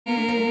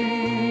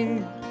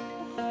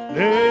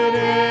Let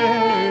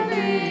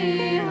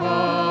every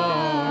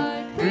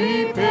heart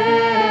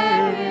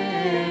prepare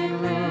in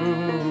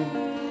room,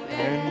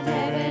 and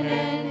heaven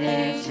and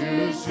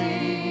nature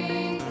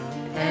sing,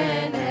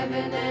 and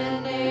heaven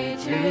and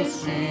nature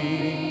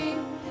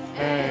sing,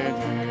 and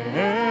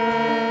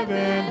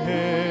heaven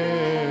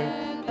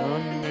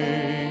and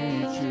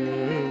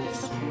nature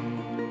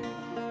sing.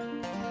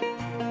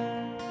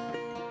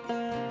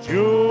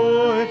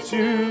 Joy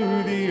to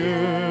the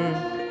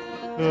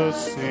earth, the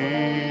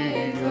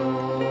Savior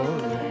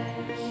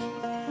reigns.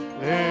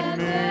 Let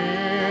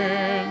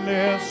men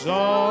their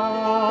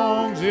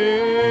songs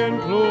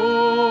implore,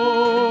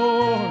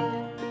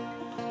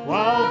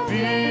 while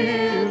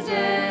fields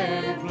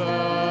and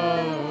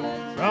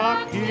floods,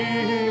 rock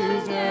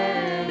hills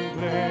and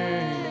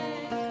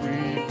plains,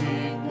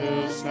 repeat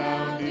the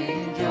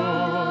sounding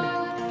joy,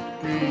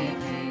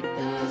 repeat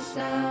the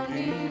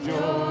sounding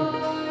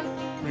joy,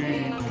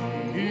 repeat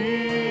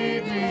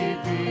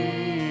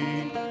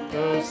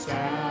the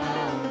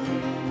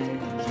sounding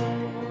joy.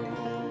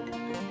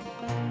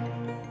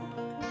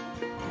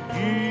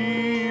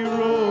 He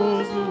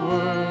rules the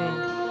world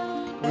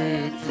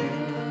with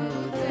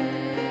truth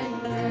and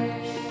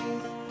grace,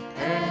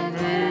 and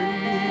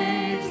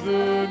makes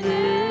the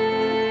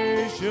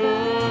nations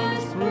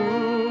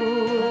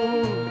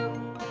through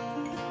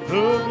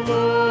the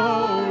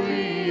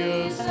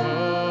glorious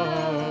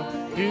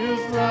of his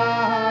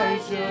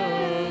righteousness,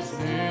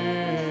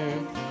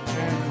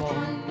 and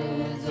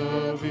wonders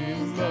of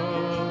his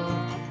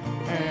love,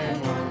 and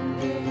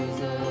wonders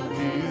of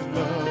his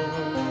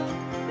love,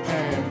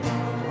 and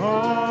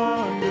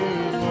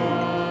wonders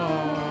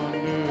of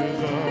his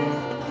love.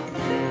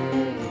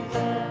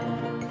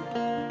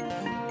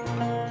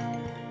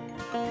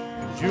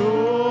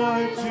 Joy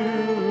to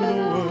the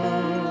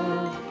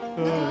world,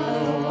 the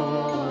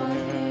Lord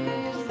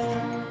has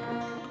come.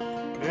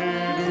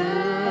 Let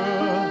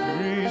earth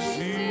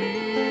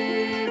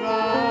receive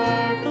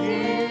our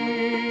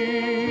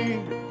King.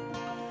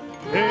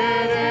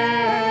 Let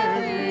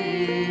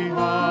every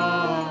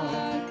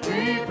heart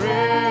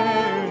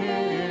prepare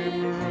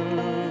him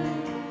room,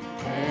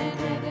 and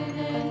heaven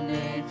and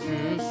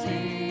nature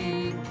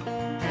sing,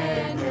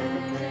 and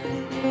heaven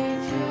and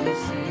nature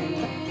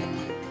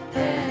sing,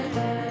 and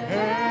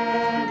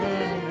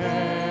heaven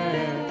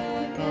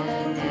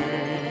and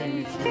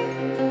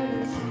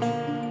nature sing.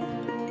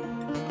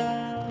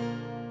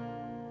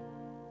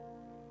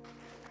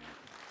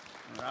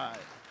 All right.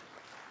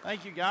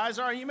 Thank you, guys.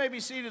 All right, you may be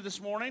seated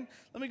this morning.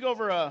 Let me go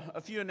over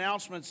a few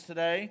announcements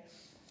today.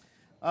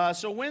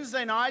 So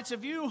Wednesday nights,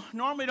 if you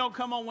normally don't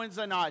come on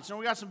Wednesday nights, and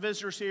we got some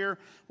visitors here,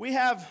 we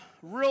have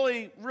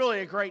really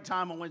a great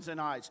time on Wednesday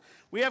nights.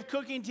 We have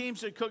cooking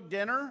teams that cook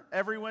dinner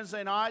every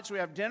Wednesday night. So we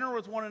have dinner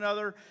with one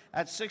another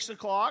at 6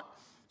 o'clock.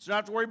 So you don't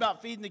have to worry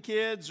about feeding the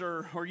kids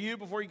or you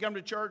before you come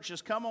to church.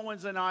 Just come on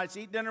Wednesday nights,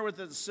 eat dinner with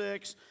us at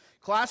 6.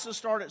 Classes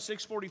start at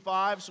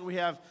 6:45, so we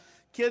have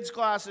kids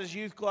classes,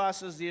 youth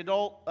classes, the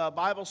adult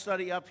Bible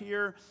study up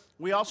here.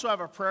 We also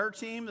have a prayer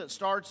team that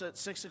starts at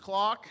 6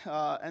 o'clock.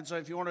 And so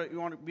if you want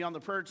to be on the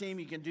prayer team,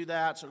 you can do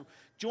that. So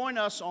join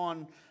us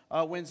on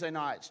Wednesday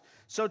nights.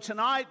 So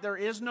tonight, there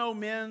is no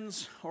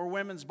men's or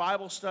women's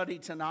Bible study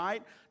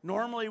tonight.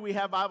 Normally, we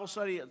have Bible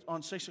study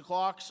on 6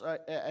 o'clock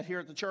here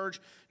at the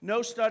church.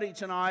 No study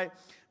tonight.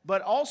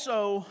 But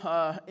also,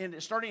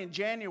 starting in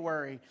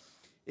January,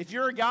 if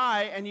you're a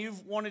guy and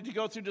you've wanted to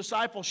go through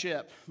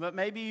discipleship, but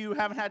maybe you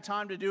haven't had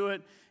time to do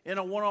it in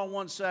a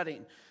one-on-one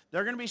setting,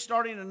 they're going to be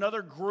starting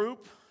another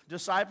group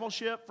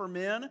discipleship for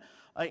men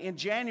in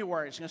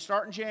January. It's going to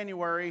start in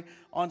January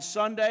on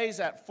Sundays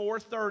at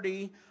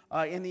 4:30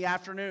 in the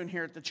afternoon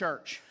here at the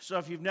church. So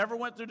if you've never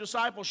went through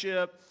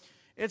discipleship,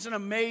 it's an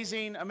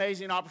amazing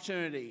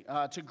opportunity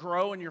to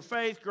grow in your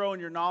faith, grow in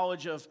your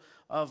knowledge of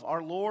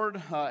our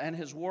Lord and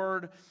His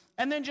Word,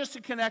 and then just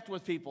to connect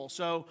with people.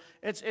 So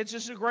it's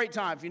just a great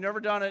time. If you've never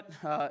done it,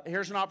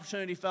 here's an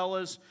opportunity,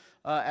 fellas,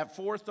 at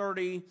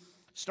 4:30,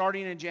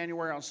 starting in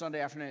January on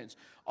Sunday afternoons.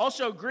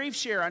 Also, Grief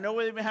Share. I know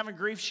we've been having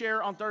Grief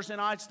Share on Thursday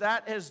nights.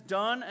 That is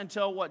done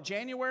until what,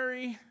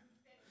 January?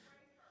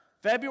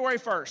 February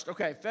 1st.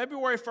 Okay,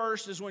 February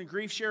 1st is when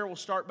Grief Share will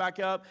start back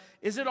up.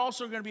 Is it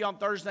also going to be on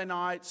Thursday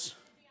nights?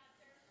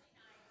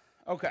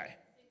 Okay.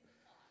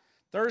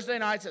 Thursday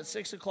nights at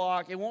 6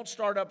 o'clock. It won't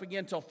start up again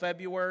until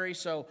February,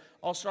 so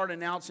I'll start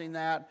announcing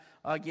that.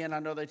 Again, I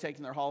know they're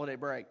taking their holiday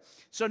break.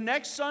 So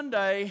next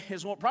Sunday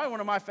is probably one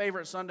of my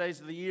favorite Sundays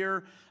of the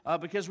year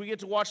because we get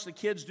to watch the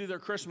kids do their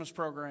Christmas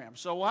program.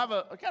 So we'll have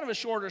a kind of a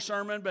shorter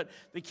sermon, but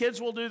the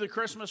kids will do the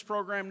Christmas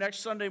program next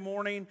Sunday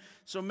morning.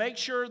 So make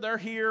sure they're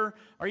here.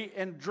 Are you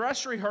in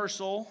dress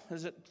rehearsal?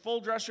 Is it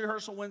full dress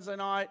rehearsal Wednesday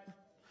night?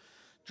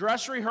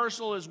 Dress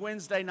rehearsal is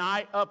Wednesday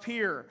night up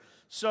here.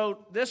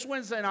 So this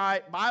Wednesday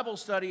night, Bible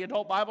study,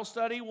 adult Bible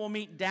study, we'll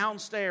meet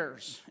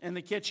downstairs in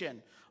the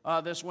kitchen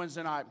this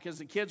Wednesday night because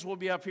the kids will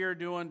be up here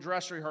doing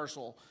dress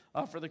rehearsal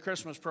for the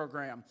Christmas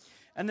program.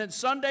 And then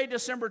Sunday,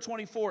 December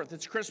 24th,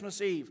 it's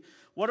Christmas Eve.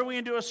 What are we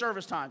going to do with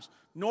service times?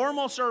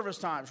 Normal service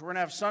times. We're going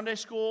to have Sunday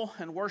school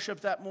and worship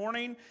that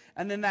morning.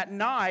 And then that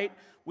night,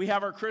 we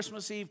have our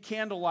Christmas Eve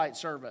candlelight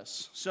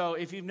service. So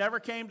if you've never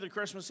came to the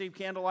Christmas Eve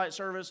candlelight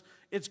service,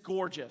 it's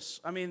gorgeous.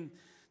 I mean,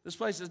 this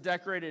place is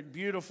decorated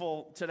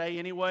beautiful today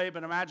anyway,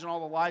 but imagine all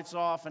the lights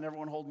off and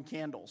everyone holding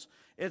candles.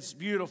 It's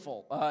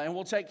beautiful. And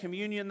we'll take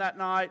communion that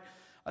night.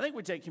 I think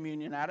we take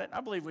communion at it. I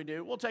believe we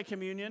do. We'll take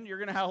communion. You're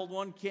going to hold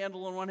one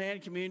candle in one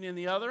hand, communion in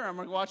the other. I'm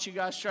going to watch you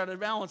guys try to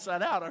balance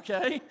that out,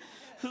 okay?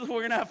 We're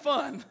going to have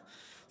fun.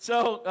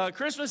 So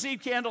Christmas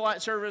Eve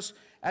candlelight service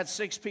at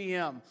 6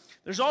 p.m.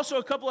 There's also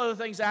a couple other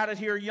things added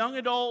here. Young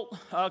adult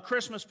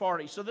Christmas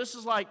party. So this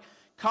is like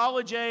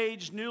college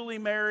age, newly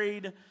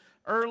married,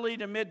 early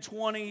to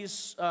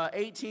mid-20s,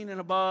 18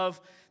 and above.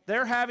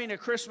 They're having a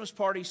Christmas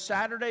party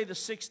Saturday the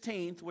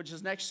 16th, which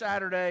is next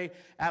Saturday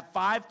at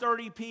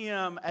 5:30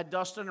 p.m. at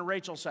Dustin and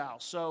Rachel's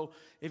house. So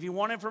if you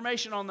want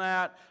information on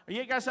that, are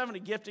you guys having a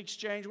gift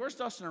exchange? Where's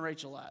Dustin and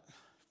Rachel at?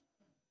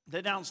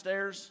 They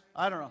downstairs?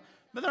 I don't know.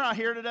 But they're not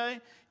here today?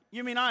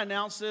 You mean I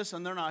announced this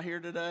and they're not here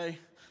today?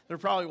 They're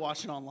probably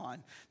watching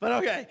online. But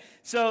okay,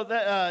 so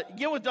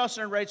get with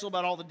Dustin and Rachel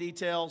about all the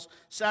details.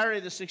 Saturday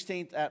the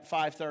 16th at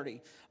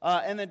 5:30.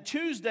 And then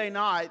Tuesday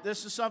night,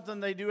 this is something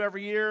they do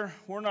every year.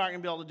 We're not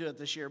going to be able to do it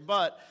this year.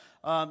 But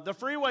the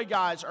Freeway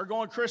guys are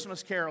going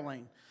Christmas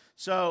caroling.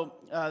 So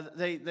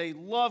they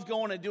love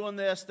going and doing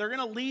this. They're going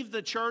to leave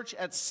the church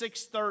at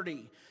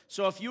 6:30.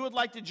 So if you would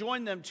like to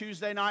join them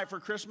Tuesday night for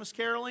Christmas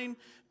caroling,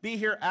 be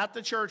here at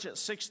the church at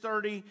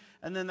 6:30,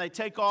 and then they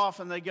take off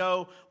and they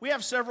go. We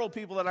have several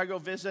people that I go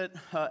visit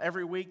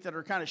every week that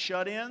are kind of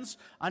shut-ins.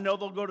 I know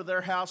they'll go to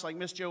their house, like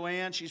Miss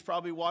Joanne. She's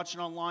probably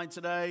watching online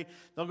today.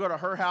 They'll go to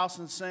her house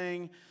and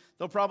sing.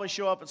 They'll probably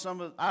show up at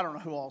I don't know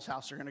who all's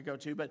house they're going to go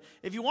to, but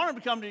if you want them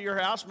to come to your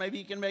house, maybe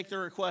you can make the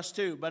request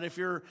too. But if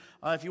you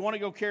want to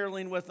go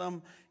caroling with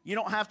them, you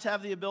don't have to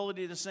have the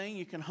ability to sing.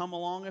 You can hum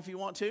along if you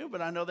want to,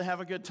 but I know they have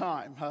a good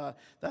time.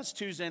 That's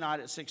Tuesday night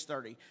at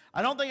 6:30.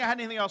 I don't think I had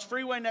anything else.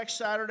 Freeway next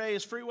Saturday.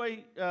 Is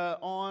Freeway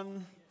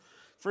on?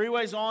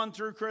 Freeway's on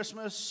through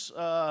Christmas.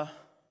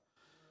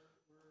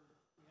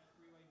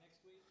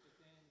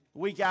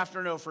 Week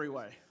after, no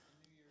Freeway.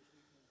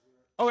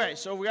 Okay,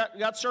 so we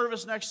got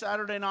service next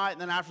Saturday night,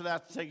 and then after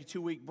that, take a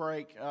 2-week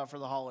break for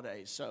the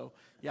holidays. So,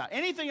 yeah.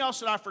 Anything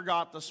else that I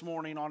forgot this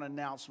morning on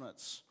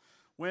announcements?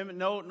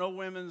 No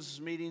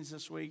women's meetings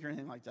this week or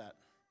anything like that.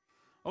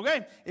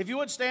 Okay, if you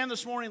would stand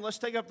this morning, let's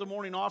take up the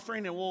morning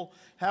offering, and we'll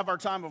have our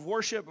time of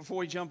worship before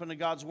we jump into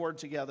God's Word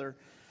together.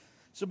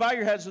 So bow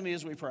your heads with me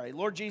as we pray.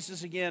 Lord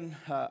Jesus, again,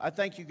 I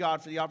thank you,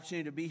 God, for the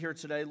opportunity to be here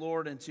today,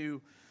 Lord, and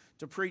to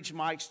preach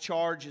Mike's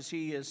charge as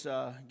he is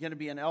going to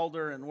be an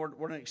elder. And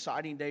what an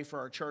exciting day for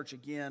our church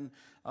again,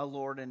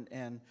 Lord.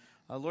 And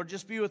Lord,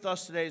 just be with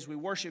us today as we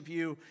worship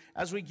you.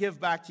 As we give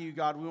back to you,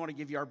 God, we want to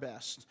give you our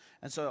best.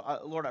 And so,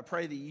 Lord, I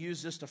pray that you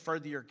use this to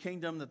further your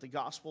kingdom, that the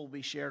gospel will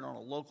be shared on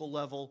a local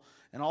level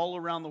and all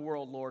around the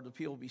world, Lord. The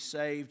people will be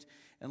saved.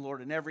 And,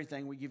 Lord, in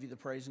everything, we give you the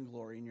praise and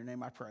glory. In your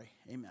name I pray.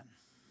 Amen.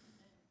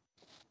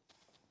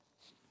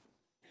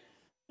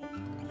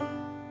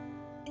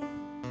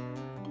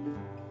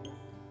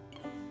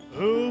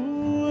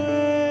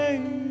 Away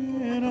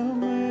in a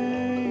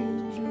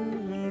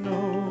manger,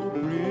 no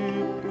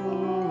crib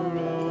or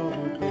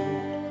a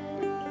bed,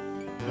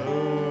 the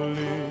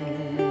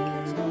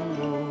little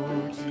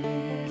Lord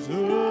Jesus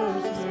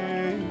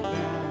laid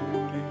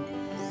down in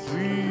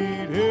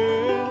sweet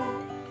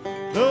health.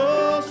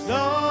 The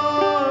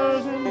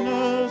stars in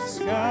the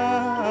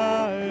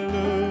sky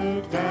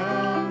look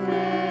down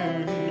where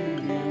he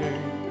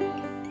lay.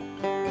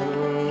 The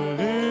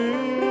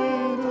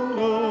little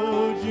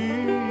Lord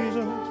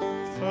Jesus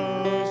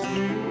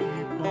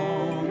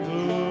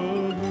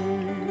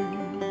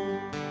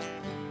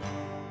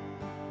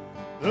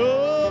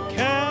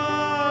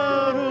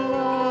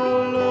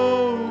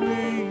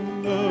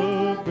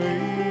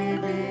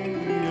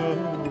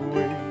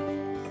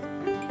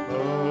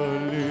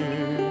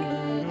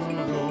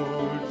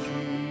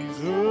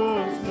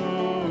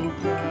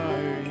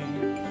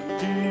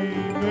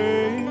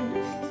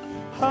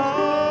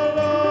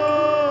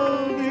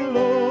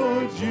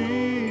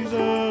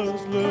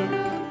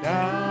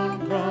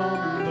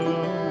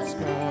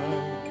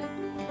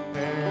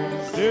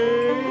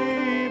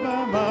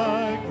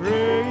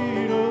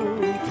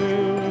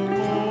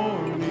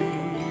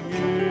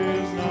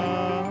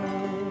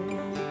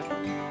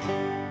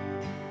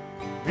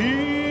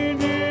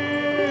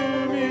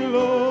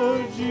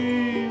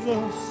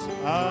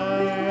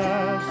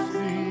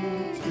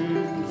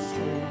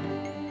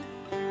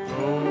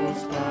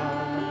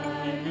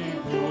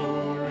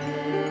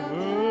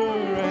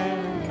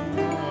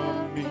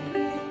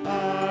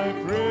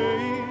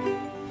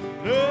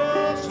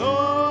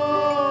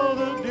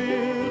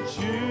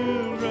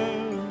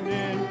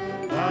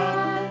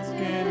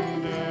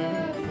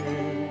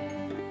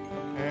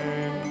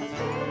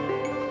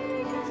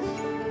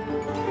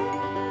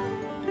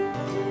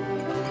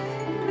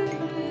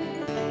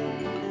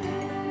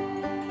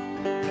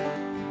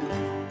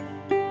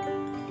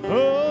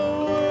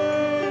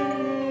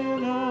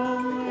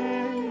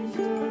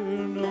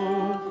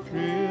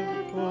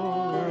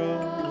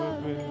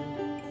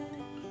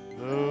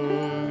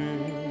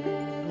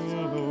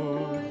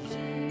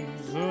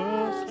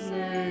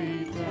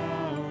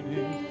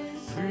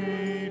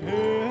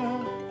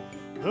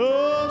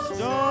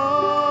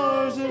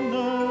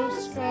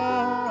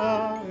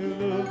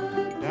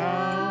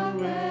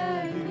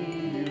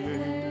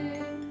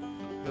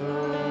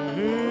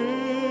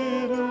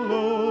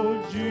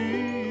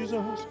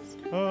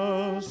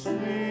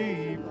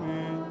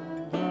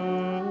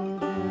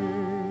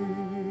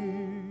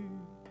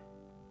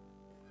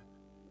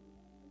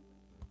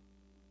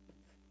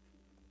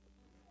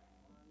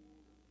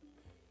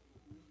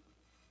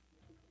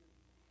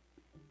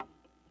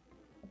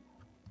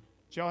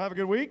Did y'all have a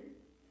good week?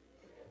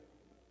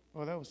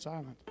 Oh, that was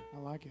silent. I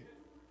like it.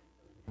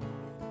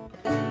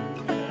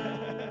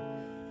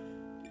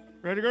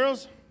 Ready,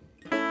 girls?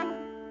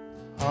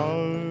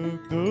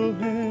 Hark the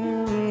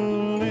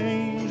herald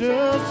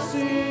angels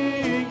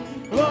sing,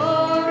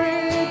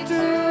 glory to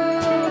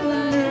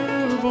the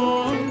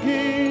newborn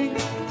King.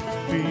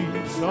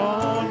 Peace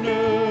on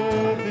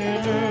earth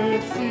and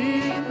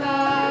earthly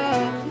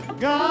life,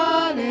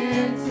 God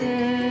in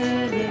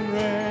sin and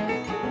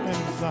wrath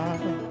and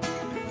silence.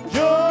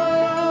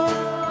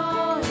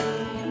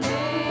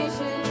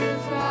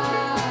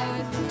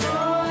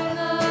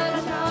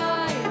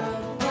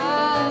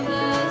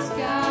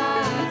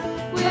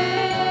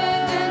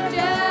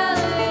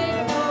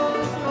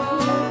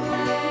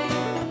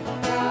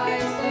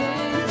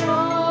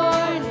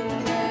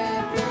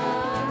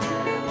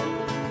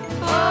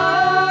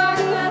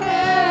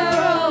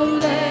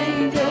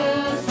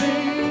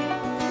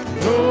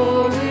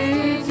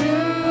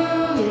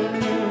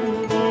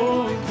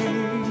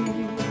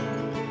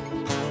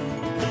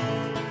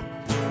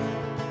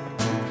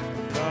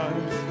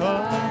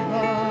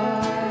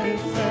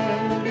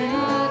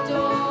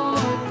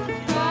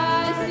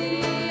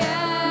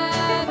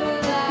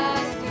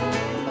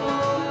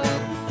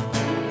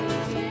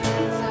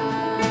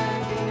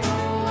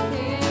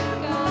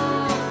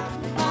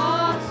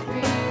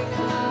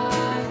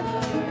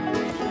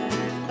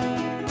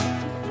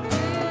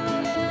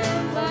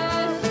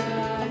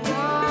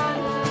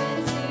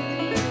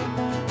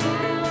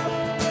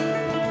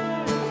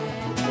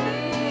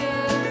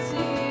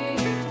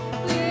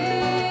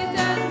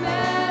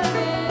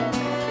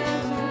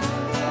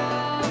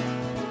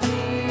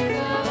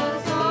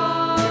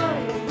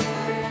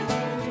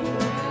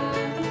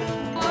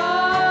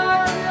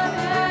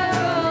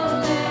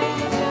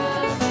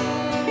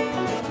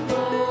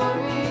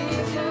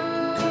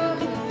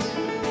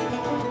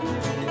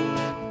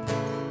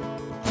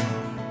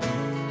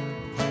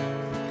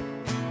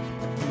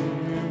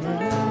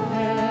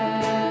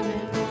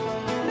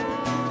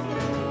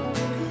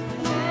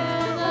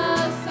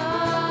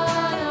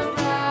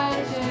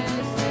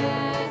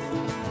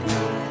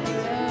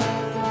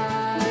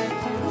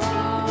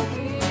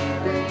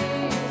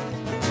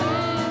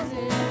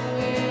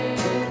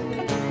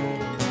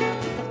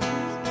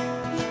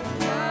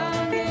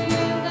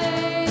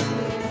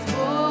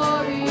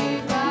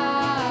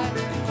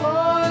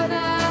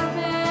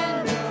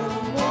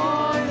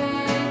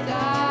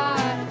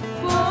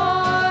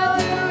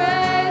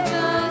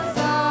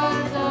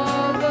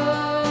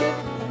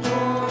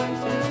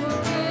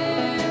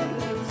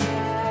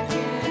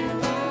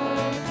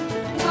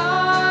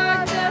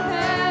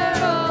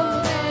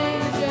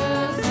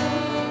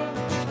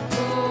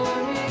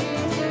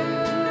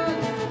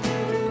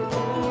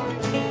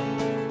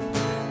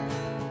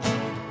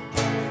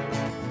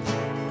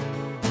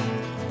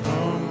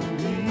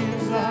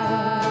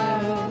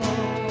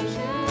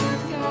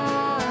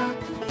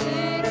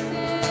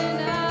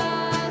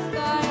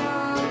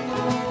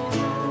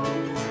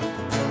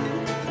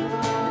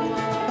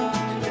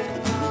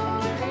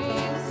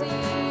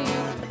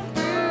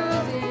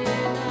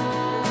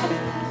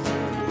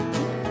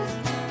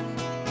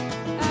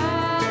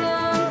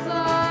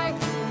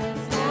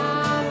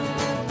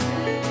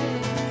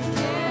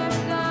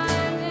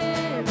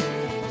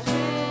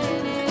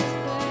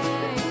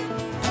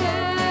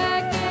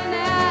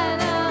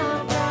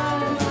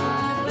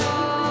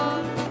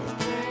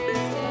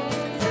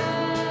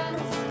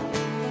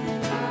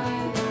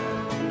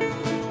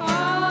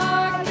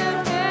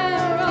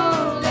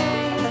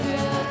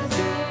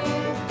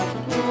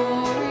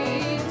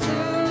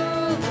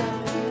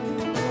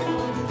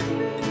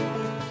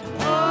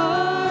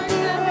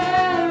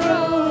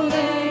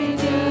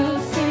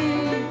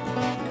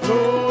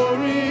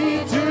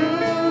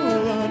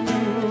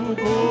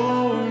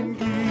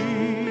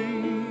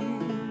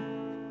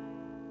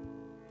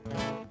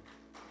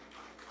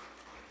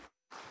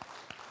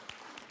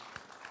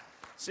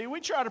 See,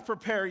 we try to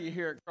prepare you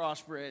here at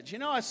Crossbridge. You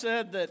know, I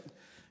said that,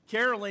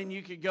 Caroline,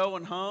 you could go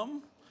and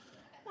hum.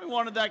 We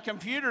wanted that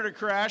computer to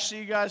crash so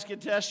you guys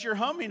could test your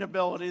humming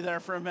ability there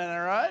for a minute,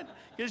 right?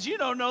 Because you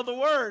don't know the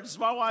words.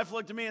 My wife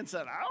looked at me and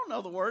said, I don't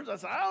know the words. I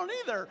said, I don't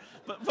either.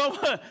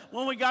 But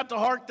when we got to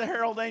Hark the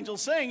Herald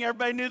Angels Sing,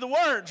 everybody knew the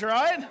words,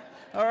 right?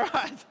 All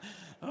right.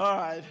 All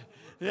right.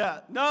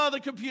 Yeah. No, the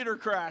computer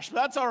crashed.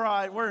 That's all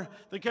right.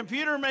 The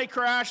computer may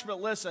crash,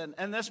 but listen,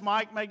 and this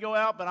mic may go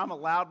out, but I'm a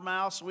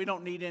loudmouth, so we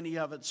don't need any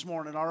of it this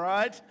morning, all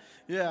right?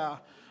 Yeah.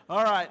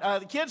 All right.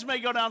 The kids may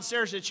go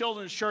downstairs to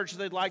Children's Church if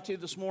they'd like to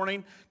this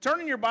morning.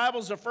 Turn in your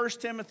Bibles to 1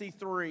 Timothy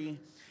 3.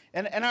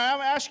 And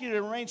I ask you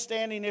to remain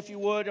standing if you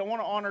would. I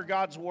want to honor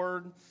God's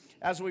word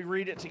as we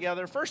read it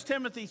together. 1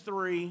 Timothy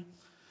 3,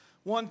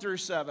 1 through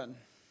 7.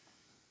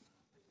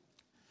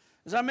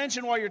 As I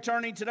mentioned while you're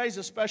turning, today's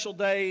a special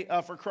day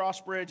for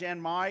Crossbridge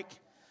and Mike.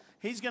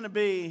 He's going to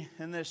be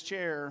in this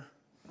chair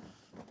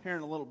here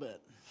in a little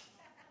bit.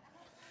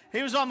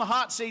 He was on the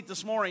hot seat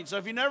this morning. So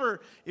if you don't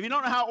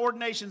know how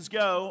ordinations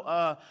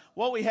go,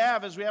 what we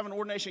have is we have an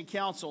ordination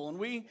council,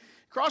 and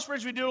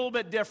Crossbridge, we do it a little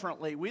bit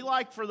differently. We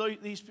like for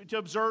to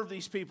observe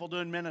these people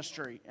doing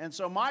ministry. And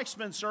so Mike's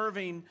been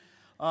serving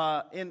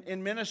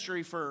in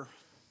ministry for,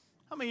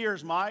 how many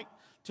years, Mike?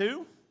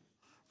 2?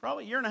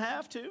 Probably a year and a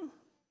half, 2?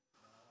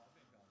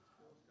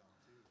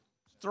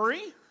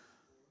 3?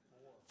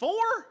 4?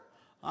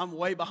 I'm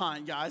way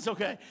behind, guys.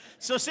 Okay.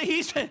 So see,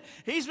 he's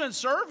been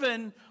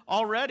serving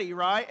already,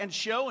 right? And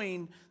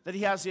showing that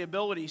he has the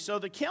ability. So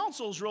the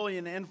council's really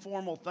an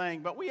informal thing,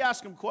 but we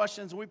ask him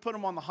questions and we put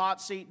him on the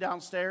hot seat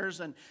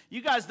downstairs, and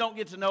you guys don't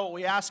get to know what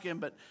we ask him,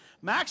 but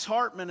Max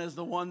Hartman is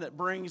the one that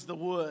brings the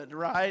wood,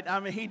 right? I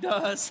mean, he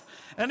does.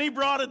 And he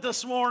brought it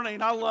this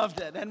morning. I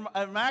loved it. And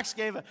Max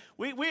gave it.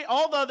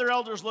 All the other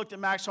elders looked at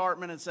Max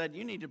Hartman and said,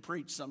 you need to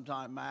preach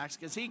sometime, Max,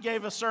 because he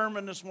gave a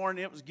sermon this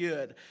morning. It was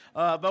good.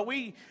 But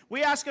we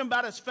asked him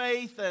about his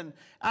faith and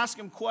asked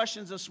him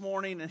questions this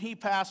morning, and he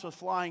passed with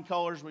flying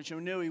colors, which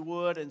we knew he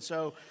would. And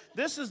so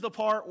this is the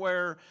part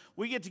where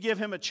we get to give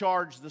him a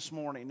charge this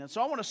morning. And so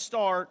I want to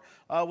start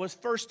with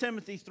 1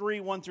 Timothy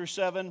 3, 1 through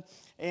 7.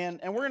 And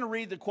we're going to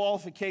read the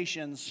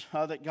qualifications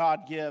that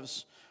God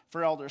gives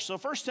for elders. So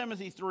 1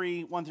 Timothy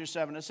 3, 1 through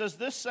 7, it says,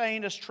 this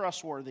saying is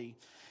trustworthy.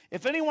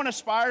 If anyone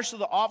aspires to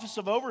the office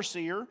of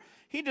overseer,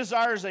 he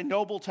desires a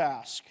noble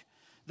task.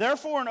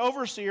 Therefore, an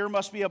overseer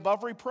must be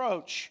above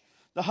reproach,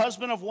 the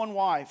husband of one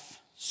wife,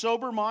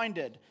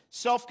 sober-minded,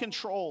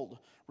 self-controlled,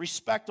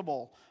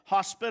 respectable,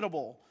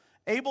 hospitable,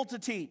 able to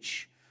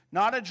teach,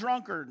 not a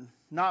drunkard,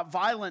 not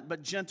violent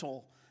but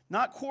gentle,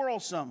 not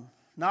quarrelsome,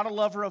 not a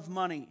lover of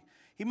money.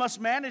 He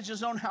must manage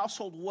his own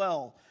household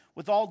well,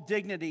 with all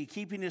dignity,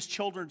 keeping his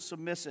children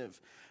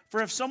submissive.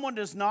 For if someone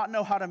does not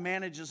know how to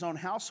manage his own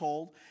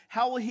household,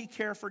 how will he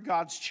care for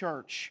God's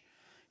church?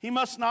 He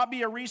must not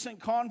be a recent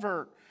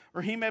convert,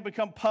 or he may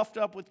become puffed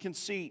up with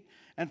conceit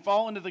and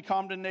fall into the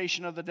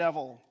condemnation of the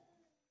devil.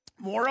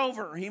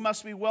 Moreover, he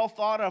must be well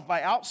thought of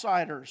by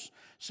outsiders,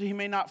 so he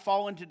may not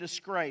fall into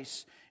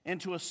disgrace,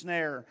 into a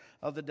snare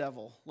of the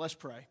devil. Let's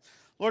pray.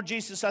 Lord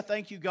Jesus, I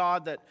thank you,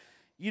 God, that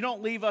you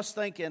don't leave us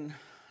thinking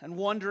and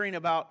wondering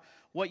about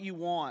what you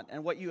want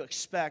and what you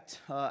expect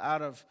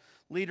out of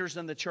leaders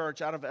in the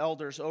church, out of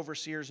elders,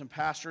 overseers, and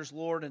pastors,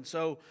 Lord. And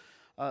so,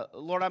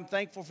 Lord, I'm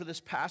thankful for this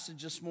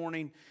passage this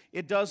morning.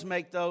 It does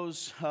make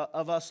those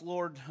of us,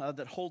 Lord,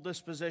 that hold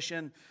this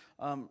position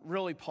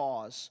really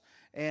pause.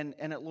 And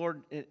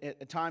Lord,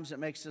 at times it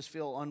makes us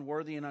feel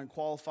unworthy and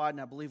unqualified,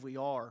 and I believe we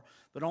are.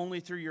 But only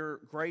through your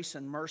grace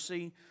and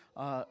mercy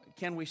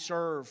can we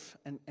serve,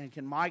 and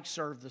can Mike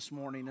serve this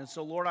morning. And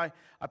so, Lord, I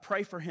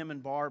pray for him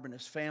and Barb and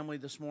his family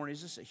this morning.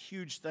 It's just a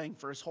huge thing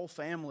for his whole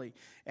family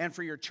and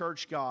for your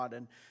church, God.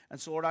 And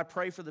so, Lord, I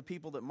pray for the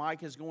people that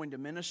Mike is going to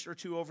minister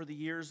to over the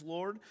years,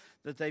 Lord,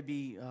 that they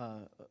be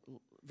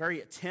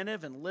very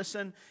attentive and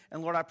listen.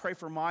 And Lord, I pray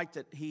for Mike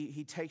that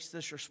he takes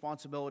this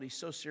responsibility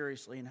so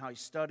seriously in how he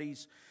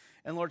studies.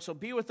 And Lord, so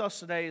be with us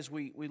today as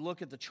we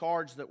look at the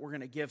charge that we're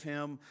going to give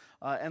him.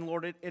 And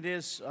Lord, it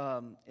is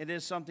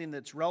something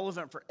that's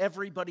relevant for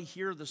everybody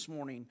here this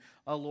morning,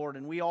 Lord.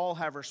 And we all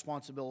have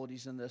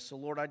responsibilities in this. So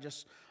Lord, I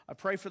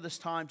pray for this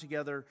time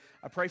together.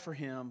 I pray for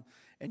him.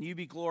 And you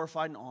be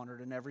glorified and honored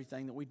in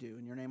everything that we do.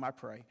 In your name I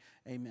pray.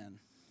 Amen.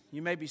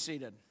 You may be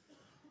seated.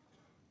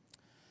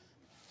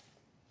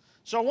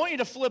 So I want you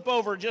to flip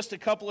over just a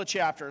couple of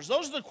chapters.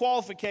 Those are the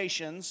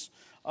qualifications.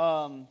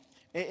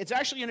 It's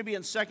actually going to be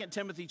in 2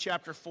 Timothy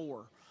chapter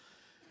 4.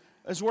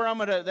 Is where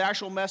the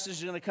actual message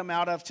is going to come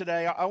out of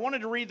today. I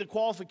wanted to read the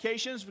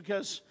qualifications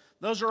because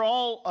those are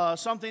all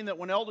something that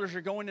when elders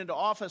are going into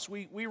office,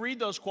 we read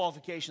those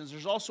qualifications.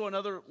 There's also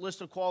another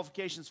list of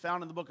qualifications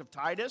found in the book of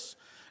Titus.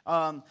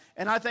 And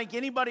I think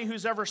anybody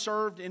who's ever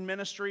served in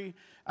ministry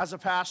as a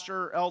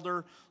pastor,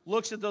 elder,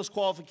 looks at those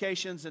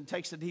qualifications and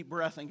takes a deep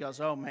breath and goes,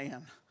 oh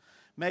man,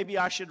 maybe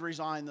I should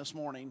resign this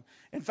morning.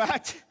 In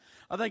fact,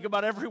 I think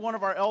about every one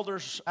of our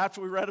elders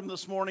after we read them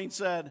this morning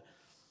said,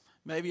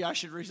 maybe I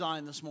should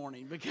resign this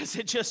morning, because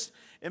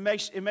it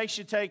makes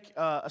you take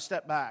a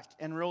step back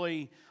and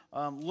really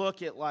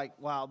look at like,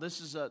 wow,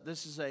 this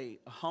is a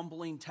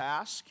humbling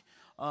task.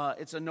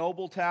 It's a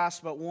noble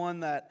task, but one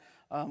that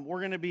we're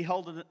going to be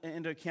held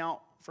into account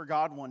for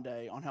God one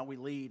day on how we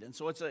lead. And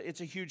so it's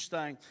a huge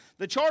thing.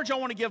 The charge I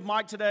want to give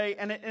Mike today,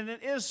 and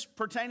it is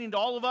pertaining to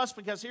all of us,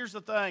 because here's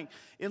the thing.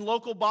 In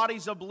local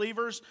bodies of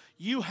believers,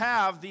 you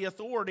have the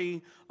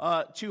authority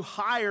to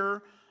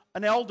hire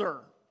an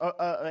elder,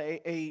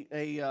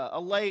 a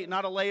lay,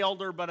 not a lay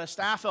elder, but a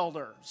staff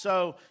elder.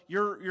 So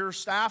your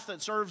staff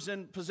that serves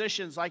in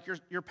positions like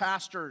your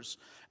pastors.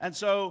 And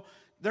so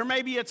there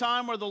may be a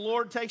time where the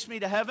Lord takes me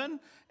to heaven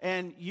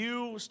and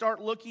you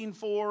start looking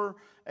for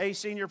a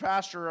senior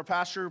pastor, a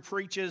pastor who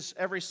preaches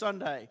every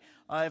Sunday,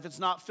 if it's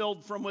not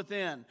filled from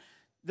within.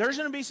 there's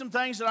going to be some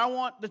things that I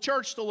want the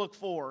church to look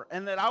for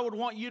and that I would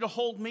want you to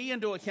hold me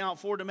into account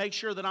for to make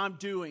sure that I'm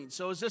doing.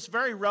 So is this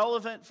very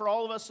relevant for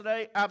all of us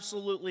today?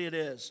 Absolutely it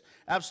is.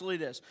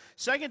 Absolutely it is.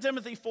 2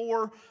 Timothy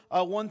 4,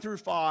 1 through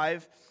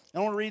 5. I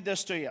want to read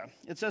this to you.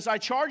 It says, I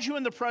charge you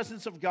in the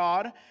presence of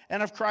God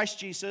and of Christ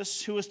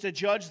Jesus, who is to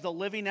judge the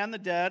living and the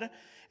dead,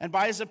 and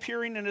by his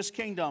appearing in his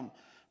kingdom.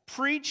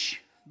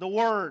 Preach the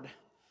word.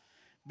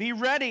 Be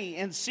ready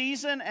in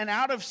season and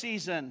out of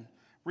season.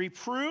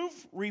 Reprove,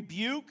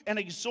 rebuke, and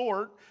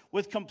exhort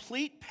with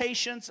complete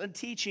patience and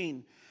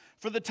teaching.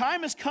 For the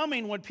time is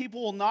coming when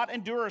people will not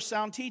endure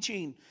sound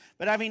teaching,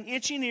 but having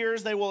itching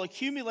ears, they will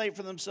accumulate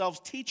for themselves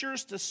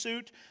teachers to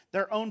suit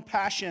their own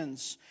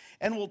passions,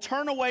 and will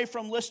turn away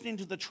from listening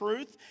to the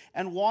truth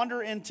and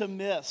wander into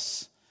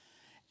myths.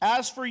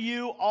 As for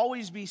you,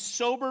 always be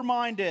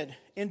sober-minded,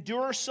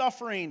 endure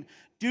suffering,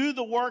 do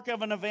the work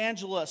of an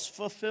evangelist,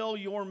 fulfill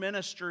your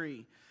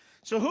ministry.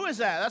 So who is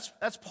that?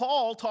 That's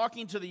Paul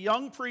talking to the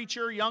young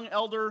preacher, young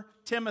elder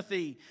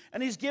Timothy.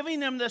 And he's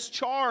giving him this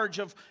charge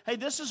of, hey,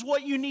 this is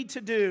what you need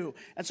to do.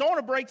 And so I want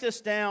to break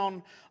this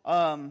down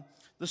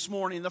this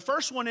morning. The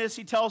first one is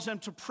he tells him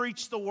to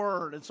preach the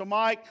word. And so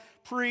Mike,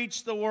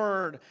 preach the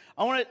word.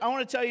 I want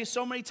to tell you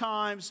so many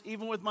times,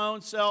 even with my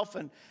own self,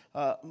 and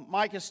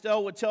Mike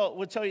Estelle would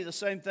tell you the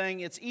same thing.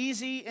 It's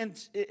easy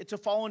to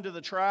fall into the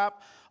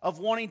trap of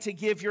wanting to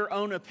give your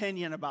own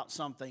opinion about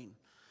something.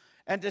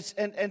 And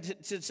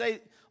to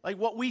say like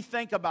what we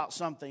think about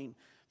something.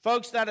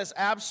 Folks, that is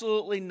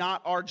absolutely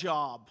not our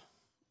job.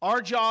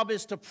 Our job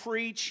is to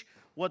preach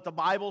what the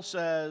Bible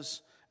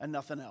says and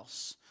nothing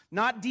else.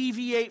 Not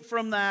deviate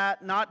from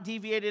that, not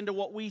deviate into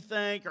what we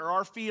think or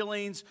our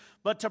feelings,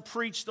 but to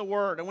preach the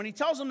word. And when he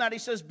tells them that, he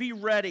says, be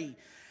ready.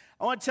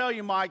 I want to tell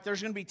you, Mike,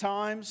 there's going to be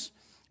times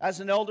as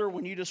an elder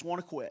when you just want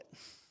to quit.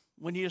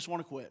 When you just want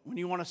to quit. When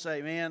you want to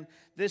say, man,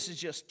 this is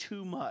just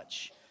too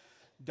much.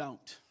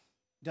 Don't.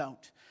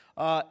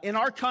 In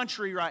our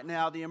country right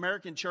now, the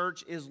American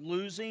church is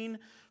losing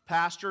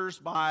pastors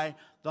by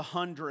the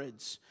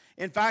hundreds.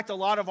 In fact, a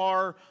lot of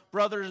our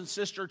brothers and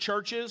sister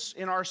churches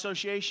in our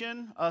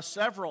association,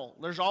 several,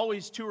 there's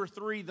always 2 or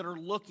 3 that are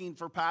looking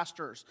for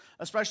pastors,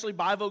 especially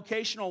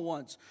bivocational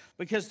ones,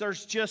 because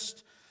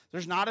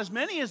there's not as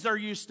many as there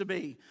used to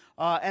be.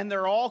 And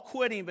they're all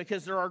quitting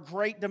because there are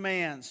great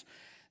demands.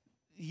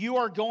 You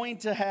are going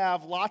to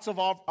have lots of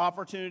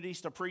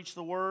opportunities to preach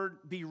the word.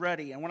 Be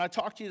ready. And when I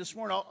talk to you this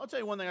morning, I'll tell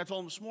you one thing I told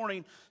them this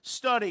morning.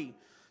 Study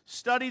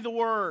the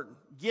word.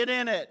 Get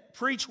in it.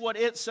 Preach what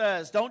it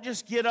says. Don't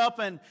just get up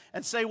and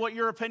say what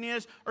your opinion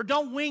is, or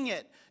don't wing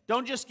it.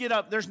 Don't just get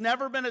up. There's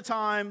never been a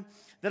time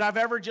that I've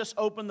ever just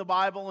opened the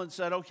Bible and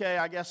said, okay,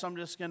 I guess I'm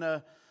just going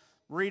to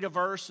read a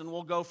verse and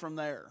we'll go from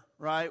there,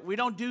 right? We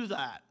don't do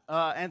that.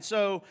 And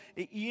so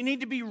you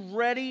need to be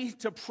ready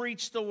to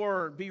preach the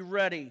word. Be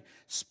ready.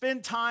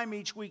 Spend time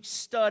each week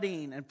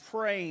studying and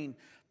praying,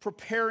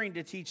 preparing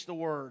to teach the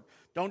word.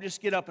 Don't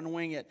just get up and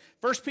wing it.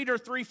 1 Peter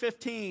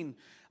 3:15,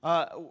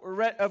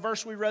 a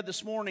verse we read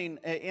this morning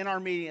in our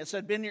meeting. It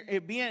said,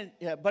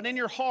 but in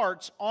your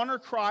hearts, honor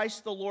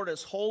Christ the Lord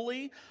as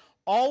holy,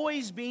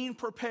 always being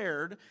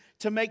prepared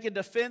to make a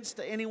defense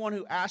to anyone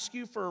who asks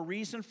you for a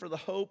reason for the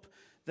hope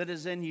that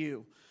is in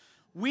you.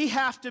 We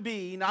have to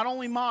be, not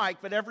only Mike,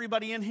 but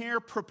everybody in here,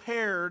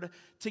 prepared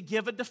to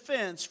give a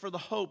defense for the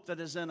hope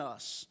that is in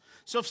us.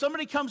 So if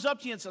somebody comes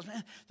up to you and says,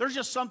 man, there's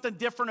just something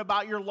different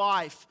about your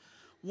life.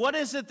 What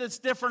is it that's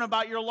different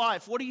about your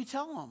life? What do you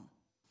tell them?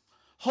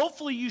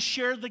 Hopefully you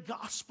share the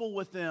gospel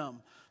with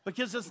them,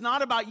 because it's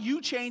not about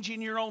you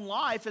changing your own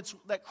life. It's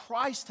that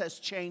Christ has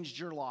changed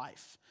your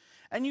life.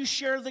 And you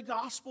share the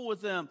gospel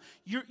with them.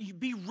 You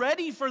be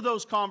ready for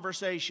those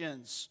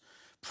conversations.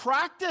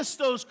 Practice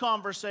those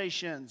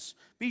conversations.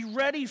 Be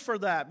ready for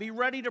that. Be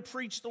ready to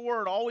preach the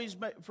word. Always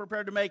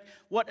prepared to make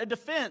a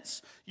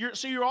defense.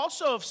 So you're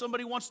also, if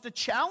somebody wants to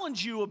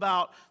challenge you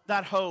about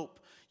that hope,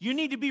 you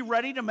need to be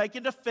ready to make a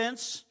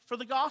defense for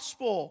the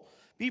gospel.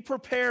 Be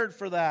prepared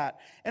for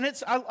that. And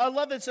I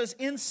love it says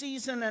in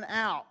season and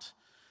out.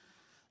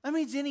 That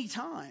means any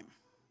time.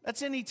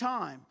 That's any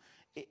time.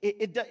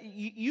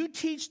 You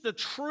teach the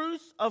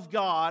truth of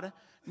God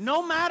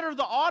no matter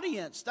the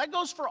audience. That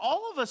goes for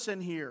all of us in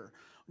here.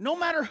 No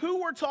matter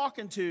who we're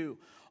talking to,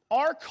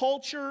 our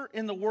culture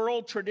in the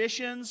world,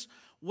 traditions,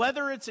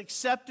 whether it's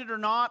accepted or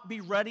not,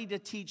 be ready to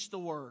teach the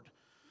word.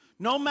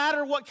 No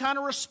matter what kind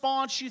of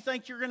response you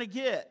think you're going to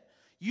get,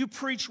 you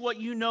preach what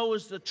you know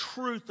is the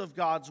truth of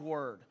God's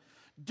word.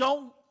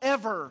 Don't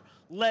ever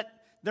let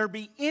there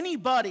be any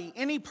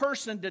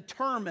person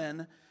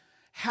determine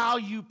how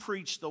you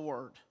preach the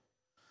word.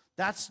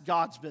 That's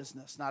God's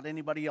business, not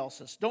anybody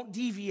else's. Don't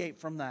deviate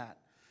from that.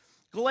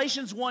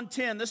 Galatians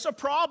 1:10, this is a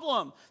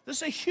problem. This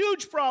is a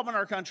huge problem in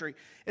our country.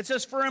 It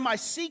says, for am I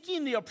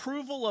seeking the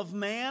approval of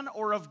man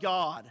or of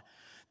God?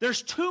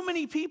 There's too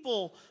many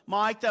people,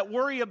 Mike, that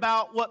worry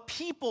about what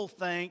people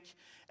think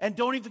and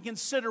don't even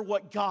consider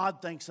what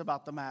God thinks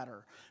about the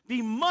matter.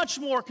 Be much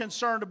more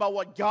concerned about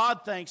what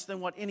God thinks than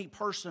what any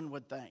person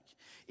would think.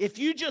 If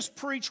you just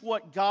preach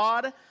what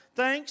God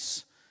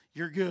thinks,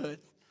 you're good.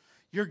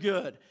 you're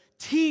good.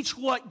 Teach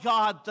what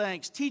God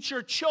thinks. Teach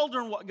your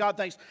children what God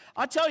thinks.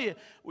 I tell you,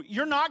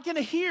 you're not going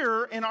to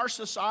hear in our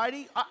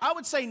society, I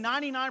would say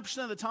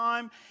 99% of the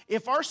time,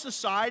 if our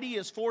society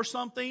is for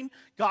something,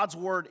 God's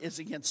word is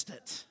against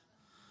it.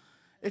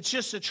 It's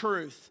just the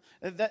truth.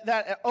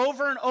 That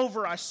over and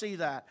over I see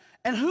that.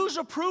 And whose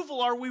approval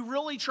are we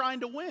really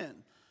trying to win?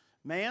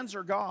 Man's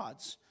or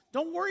God's?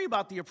 Don't worry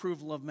about the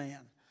approval of man.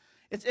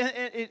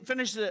 It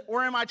finishes it.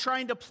 Or am I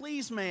trying to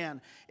please man?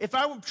 If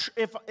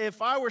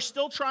I were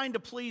still trying to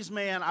please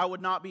man, I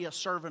would not be a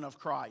servant of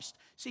Christ.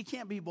 See, you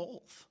can't be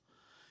both.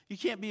 You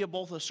can't be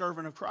both a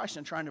servant of Christ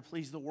and trying to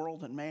please the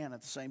world and man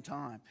at the same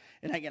time.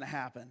 It ain't going to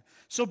happen.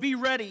 So be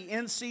ready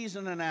in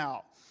season and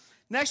out.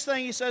 Next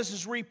thing he says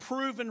is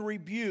reprove and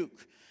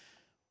rebuke.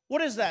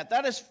 What is that?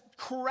 That is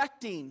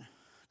correcting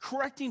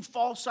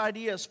false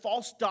ideas,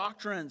 false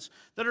doctrines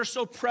that are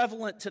so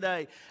prevalent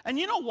today. And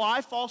you know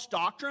why false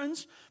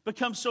doctrines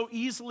become so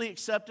easily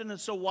accepted and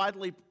so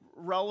widely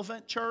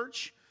relevant,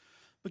 church?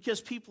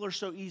 Because people are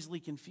so easily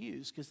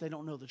confused because they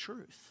don't know the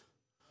truth.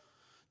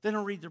 They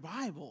don't read their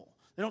Bible.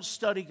 They don't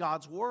study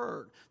God's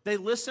word. They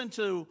listen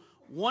to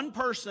one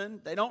person.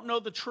 They don't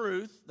know the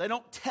truth. They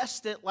don't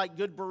test it like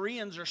good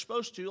Bereans are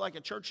supposed to, like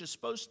a church is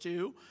supposed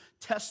to.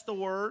 Test the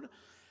word.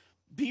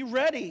 Be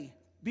ready.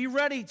 Be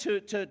ready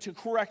to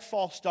correct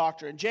false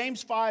doctrine.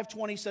 James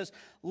 5:20 says,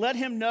 let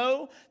him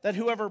know that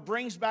whoever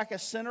brings back a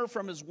sinner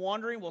from his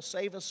wandering will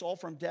save a soul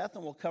from death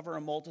and will cover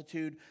a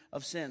multitude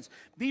of sins.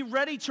 Be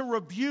ready to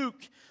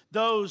rebuke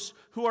those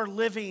who are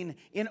living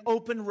in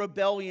open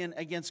rebellion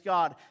against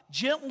God,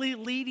 gently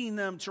leading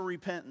them to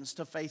repentance,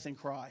 to faith in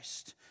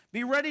Christ.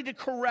 Be ready to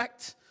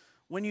correct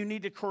when you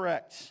need to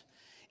correct.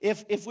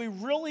 If we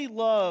really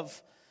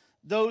love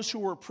those who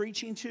we're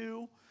preaching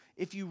to,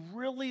 if you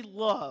really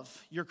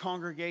love your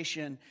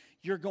congregation,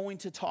 you're going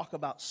to talk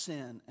about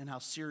sin and how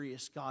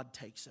serious God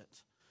takes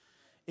it.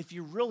 If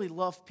you really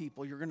love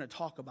people, you're going to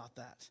talk about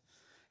that.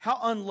 How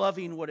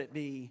unloving would it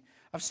be?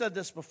 I've said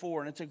this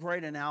before, and it's a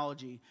great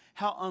analogy.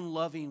 How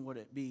unloving would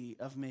it be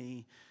of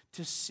me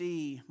to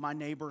see my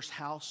neighbor's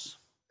house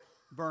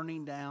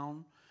burning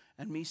down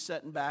and me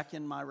sitting back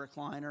in my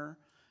recliner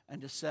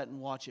and to sit and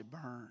watch it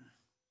burn?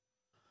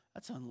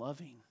 That's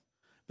unloving.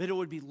 But it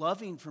would be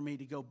loving for me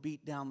to go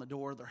beat down the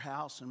door of their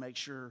house and make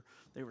sure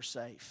they were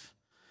safe.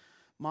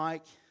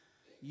 Mike,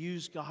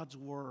 use God's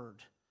word.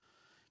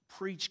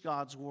 Preach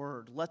God's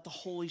word. Let the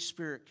Holy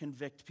Spirit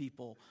convict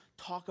people.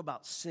 Talk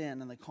about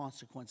sin and the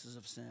consequences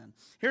of sin.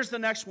 Here's the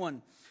next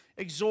one.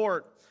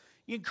 Exhort.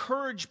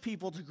 Encourage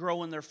people to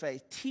grow in their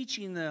faith.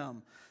 Teaching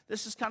them.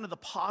 This is kind of the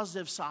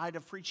positive side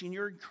of preaching.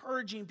 You're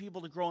encouraging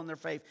people to grow in their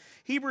faith.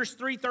 Hebrews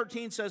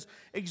 3:13 says,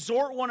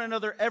 exhort one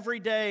another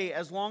every day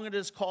as long as it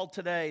is called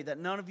today, that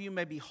none of you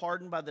may be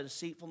hardened by the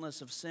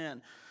deceitfulness of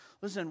sin.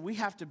 Listen, we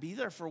have to be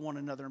there for one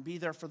another and be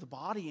there for the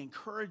body,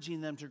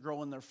 encouraging them to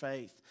grow in their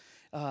faith.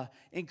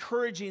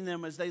 Encouraging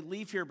them as they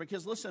leave here.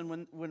 Because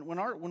listen,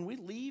 when we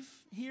leave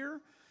here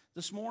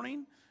this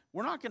morning,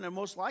 we're not going to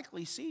most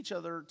likely see each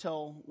other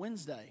till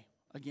Wednesday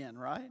again,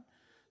 right?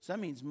 So that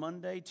means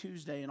Monday,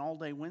 Tuesday, and all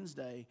day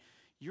Wednesday,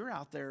 you're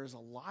out there as a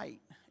light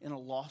in a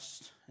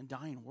lost and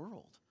dying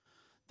world.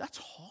 That's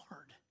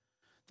hard.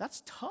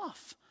 That's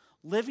tough.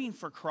 Living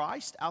for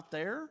Christ out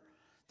there,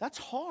 that's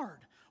hard.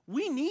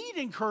 We need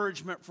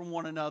encouragement from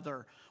one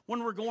another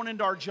when we're going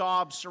into our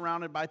jobs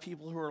surrounded by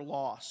people who are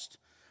lost.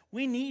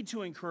 We need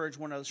to encourage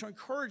one another. So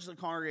encourage the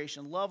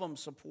congregation, love them,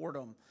 support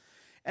them.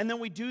 And then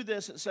we do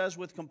this, it says,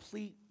 with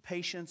complete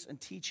patience and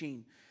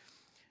teaching.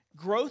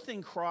 Growth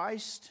in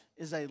Christ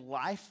is a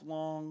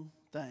lifelong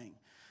thing.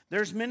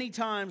 There's many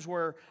times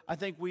where I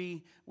think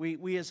we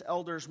as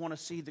elders want to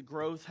see the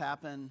growth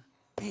happen,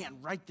 man,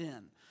 right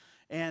then.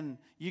 And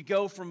you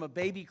go from a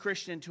baby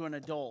Christian to an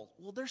adult.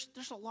 Well, there's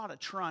a lot of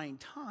trying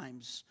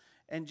times.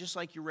 And just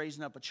like you're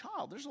raising up a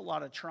child, there's a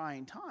lot of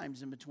trying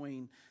times in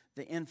between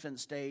the infant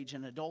stage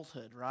and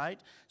adulthood, right?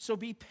 So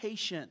be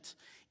patient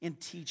in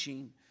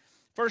teaching.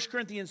 1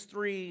 Corinthians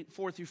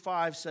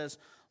 3:4-5 says,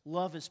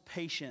 love is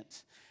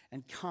patient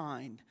and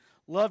kind.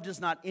 Love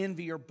does not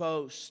envy or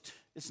boast.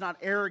 It's not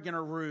arrogant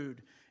or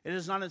rude. It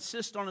does not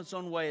insist on its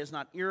own way. It's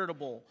not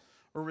irritable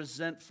or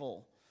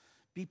resentful.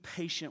 Be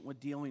patient with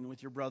dealing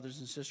with your brothers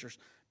and sisters.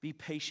 Be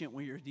patient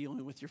when you're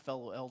dealing with your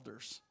fellow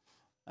elders.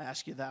 I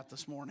ask you that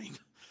this morning.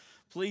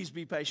 Please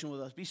be patient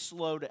with us. Be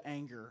slow to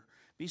anger.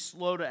 Be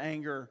slow to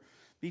anger.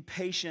 Be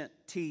patient.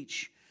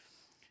 Teach.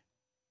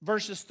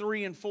 Verses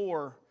 3 and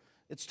 4,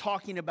 it's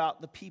talking about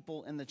the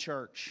people in the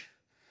church.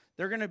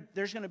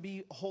 There's going to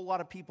be a whole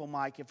lot of people,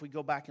 Mike, if we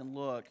go back and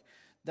look,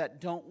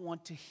 that don't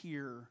want to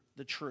hear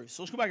the truth.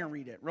 So let's go back and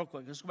read it real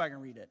quick. Let's go back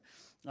and read it.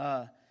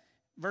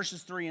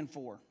 Verses 3 and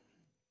 4.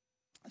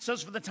 It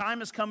says, for the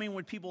time is coming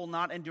when people will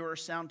not endure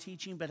sound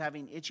teaching, but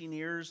having itching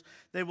ears,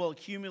 they will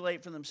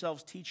accumulate for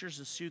themselves teachers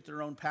to suit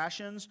their own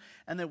passions,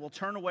 and they will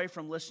turn away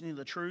from listening to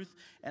the truth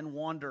and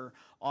wander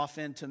off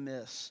into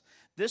myths.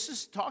 This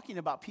is talking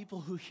about people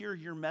who hear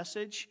your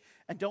message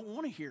and don't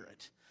want to hear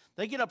it.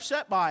 They get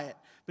upset by it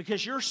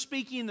because you're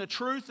speaking the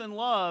truth in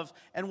love,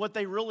 and what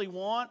they really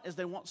want is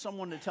they want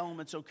someone to tell them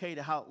it's okay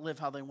to live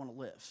how they want to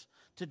live,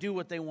 to do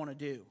what they want to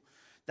do.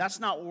 That's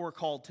not what we're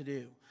called to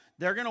do.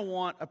 They're going to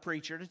want a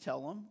preacher to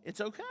tell them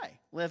it's okay,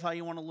 live how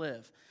you want to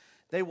live.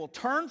 They will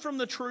turn from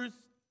the truth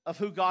of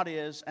who God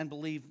is and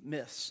believe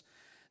myths,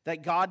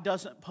 that God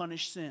doesn't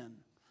punish sin,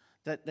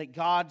 that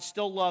God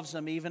still loves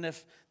them even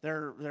if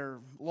they're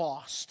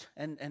lost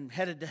and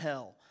headed to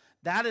hell.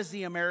 That is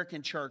the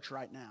American church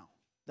right now.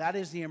 That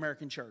is the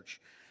American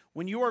church.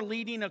 When you are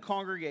leading a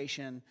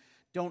congregation,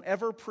 don't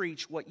ever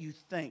preach what you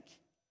think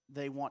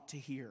they want to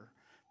hear.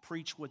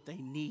 Preach what they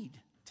need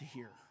to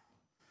hear.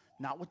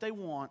 Not what they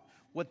want,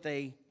 what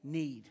they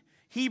need.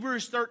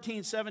 Hebrews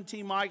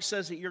 13:17, Mike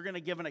says that you're going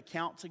to give an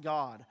account to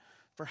God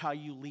for how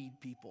you lead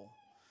people.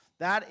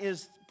 That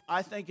is,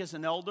 I think, as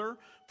an elder,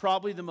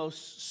 probably the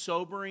most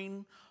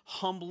sobering,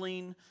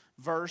 humbling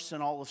verse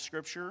in all of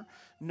Scripture.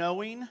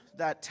 Knowing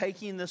that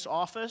taking this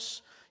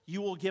office,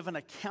 you will give an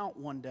account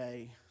one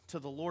day to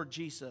the Lord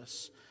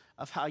Jesus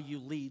of how you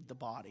lead the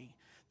body.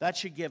 That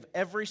should give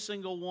every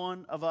single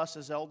one of us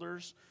as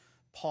elders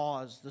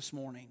pause this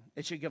morning.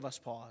 It should give us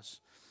pause.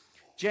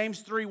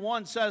 James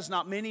 3:1 says,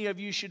 "Not many of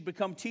you should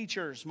become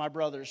teachers, my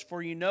brothers,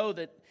 for you know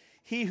that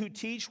he who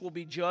teach will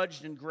be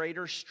judged in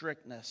greater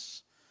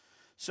strictness."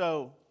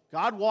 So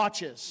God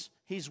watches.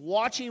 He's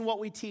watching what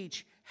we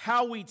teach,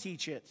 how we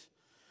teach it,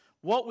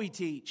 what we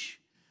teach.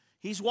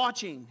 He's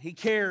watching. He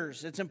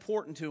cares. It's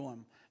important to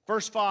him.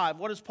 Verse 5,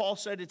 what does Paul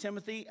say to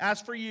Timothy?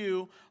 "As for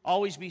you,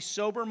 always be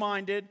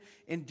sober-minded,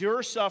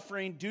 endure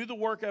suffering, do the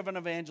work of an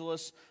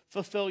evangelist,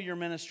 fulfill your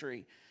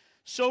ministry."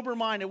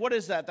 Sober-minded, what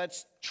is that?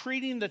 That's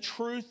treating the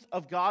truth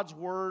of God's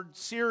word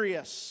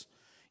serious.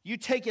 You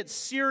take it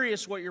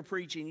serious what you're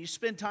preaching. You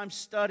spend time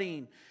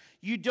studying.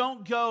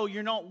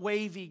 You're not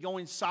wavy,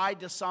 going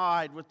side to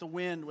side with the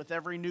wind with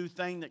every new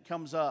thing that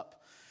comes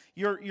up.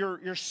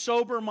 You're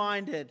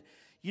sober-minded.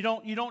 You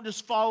don't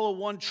just follow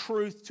one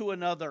truth to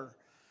another.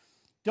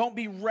 Don't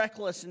be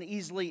reckless and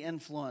easily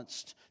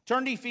influenced.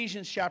 Turn to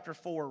Ephesians chapter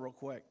 4 real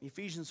quick.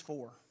 Ephesians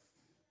 4.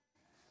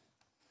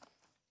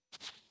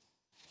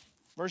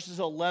 Verses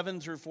 11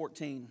 through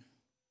 14.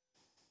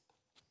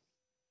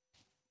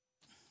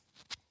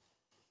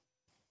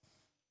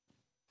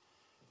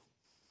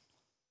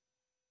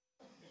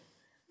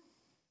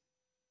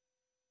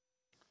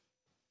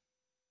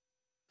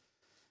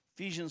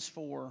 Ephesians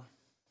 4,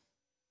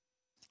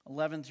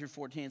 11 through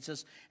 14. It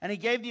says, "And he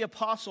gave the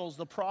apostles,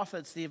 the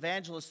prophets, the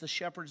evangelists, the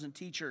shepherds, and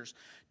teachers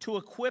to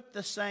equip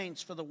the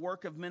saints for the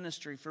work of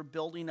ministry, for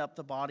building up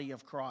the body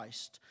of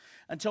Christ,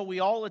 until we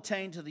all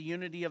attain to the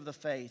unity of the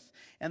faith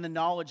and the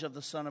knowledge of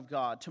the Son of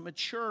God, to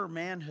mature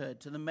manhood,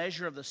 to the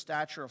measure of the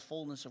stature of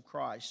fullness of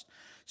Christ,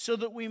 so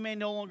that we may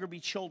no longer be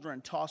children,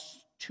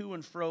 tossed to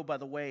and fro by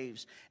the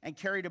waves, and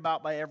carried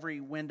about by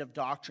every wind of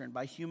doctrine,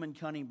 by human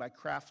cunning, by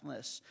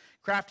craftiness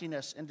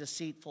and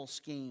deceitful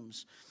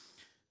schemes."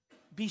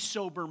 Be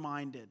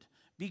sober-minded.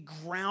 Be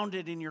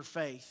grounded in your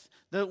faith.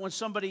 That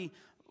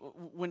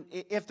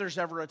if there's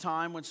ever a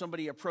time when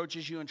somebody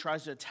approaches you and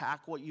tries to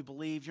attack what you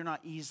believe, you're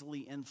not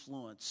easily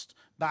influenced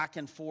back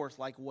and forth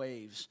like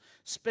waves.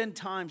 Spend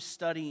time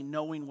studying,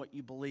 knowing what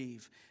you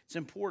believe. It's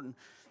important.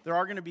 There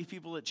are going to be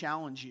people that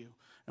challenge you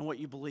and what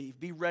you believe.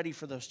 Be ready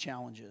for those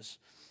challenges.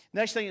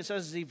 Next thing it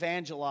says is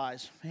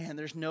evangelize. Man,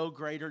 there's no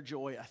greater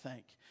joy, I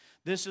think.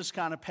 This is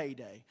kind of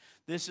payday.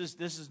 This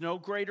is no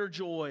greater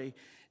joy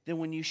than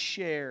when you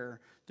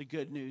share the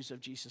good news of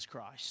Jesus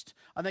Christ.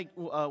 I think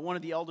one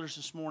of the elders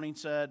this morning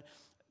said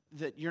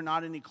that you're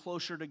not any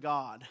closer to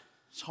God's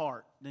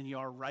heart than you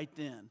are right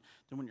then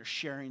than when you're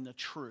sharing the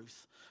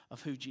truth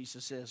of who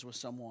Jesus is with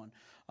someone.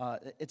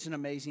 It's an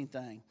amazing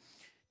thing.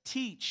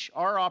 Teach.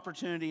 Our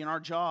opportunity and our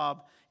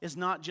job is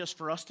not just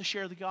for us to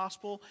share the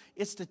gospel,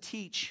 it's to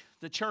teach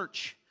the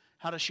church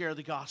how to share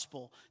the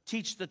gospel.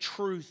 Teach the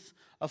truth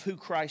of who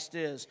Christ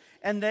is.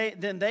 And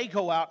then they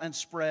go out and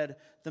spread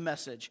the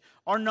message.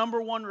 Our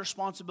number one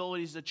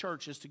responsibility as a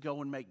church is to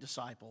go and make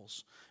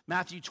disciples.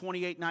 Matthew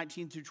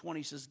 28:19 through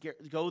 20 says,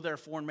 "Go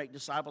therefore and make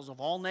disciples of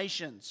all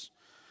nations,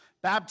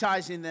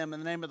 baptizing them in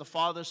the name of the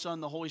Father, Son,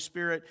 and the Holy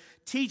Spirit,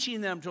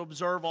 teaching them to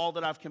observe all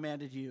that I've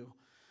commanded you."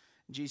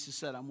 And Jesus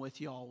said, "I'm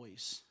with you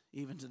always,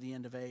 even to the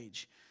end of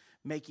age."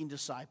 Making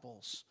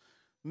disciples.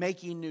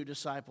 Making new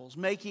disciples.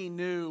 Making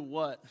new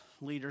what?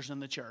 Leaders in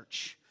the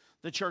church.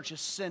 The church is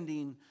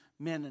sending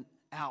men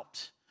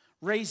out.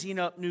 Raising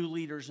up new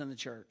leaders in the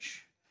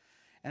church.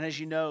 And as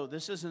you know,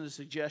 this isn't a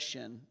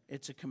suggestion,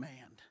 it's a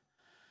command.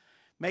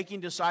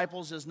 Making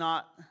disciples is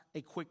not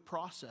a quick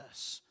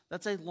process.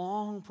 That's a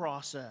long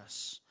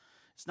process.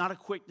 It's not a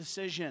quick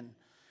decision.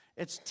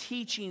 It's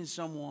teaching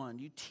someone.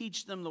 You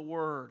teach them the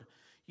word.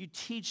 You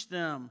teach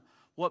them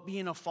what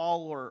being a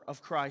follower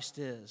of Christ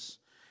is.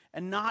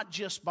 And not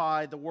just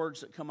by the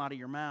words that come out of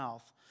your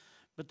mouth,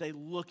 but they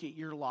look at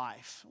your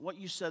life. What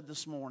you said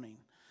this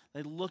morning,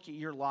 they look at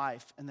your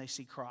life and they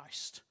see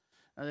Christ.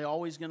 Are they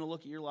always going to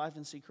look at your life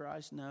and see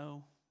Christ?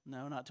 No,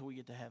 not till we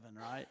get to heaven,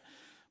 right?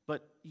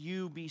 But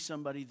you be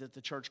somebody that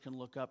the church can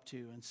look up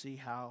to and see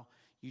how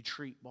you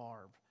treat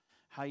Barb,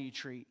 how you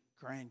treat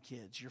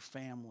grandkids, your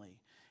family,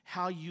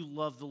 how you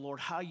love the Lord,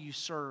 how you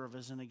serve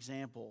as an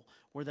example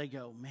where they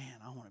go, man,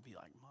 I want to be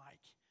like Mike.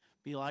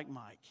 Be like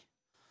Mike.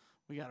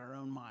 We got our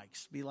own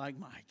Mikes. Be like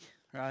Mike,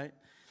 right?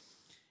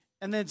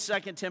 And then 2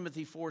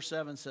 Timothy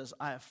 4:7 says,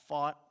 I have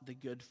fought the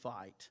good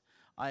fight.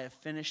 I have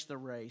finished the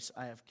race.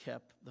 I have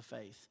kept the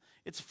faith.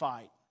 It's a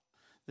fight.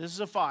 This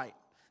is a fight.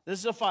 This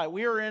is a fight.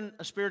 We are in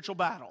a spiritual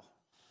battle.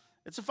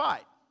 It's a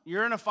fight.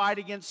 You're in a fight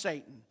against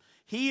Satan.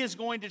 He is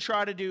going to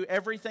try to do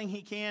everything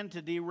he can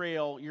to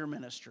derail your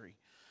ministry.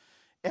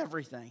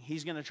 Everything.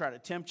 He's going to try to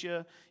tempt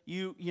you.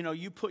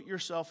 You put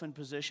yourself in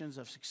positions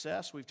of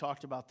success. We've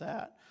talked about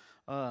that.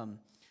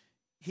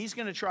 He's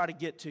going to try to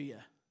get to you.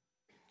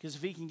 Because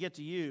if he can get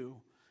to you,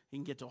 he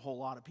can get to a whole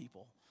lot of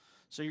people.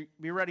 So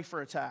be ready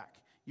for attack.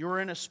 You're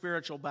in a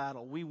spiritual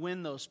battle. We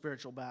win those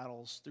spiritual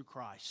battles through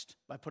Christ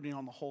by putting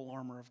on the whole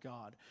armor of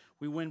God.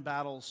 We win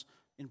battles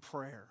in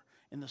prayer,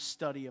 in the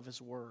study of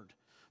his word,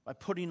 by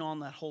putting on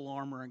that whole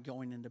armor and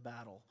going into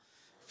battle.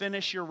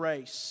 Finish your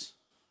race.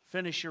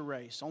 Finish your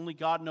race. Only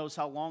God knows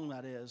how long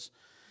that is.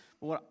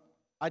 But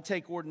I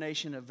take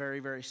ordination a very,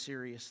 very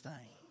serious thing.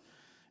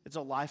 It's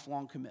a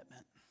lifelong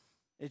commitment.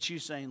 It's you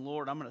saying,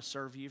 Lord, I'm going to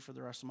serve you for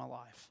the rest of my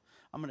life.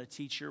 I'm going to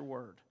teach your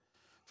word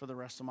for the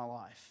rest of my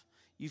life.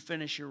 You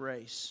finish your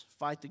race.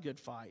 Fight the good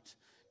fight.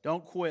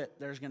 Don't quit.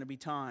 There's going to be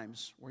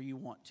times where you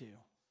want to.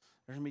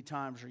 There's going to be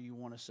times where you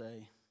want to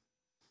say,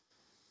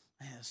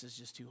 man, this is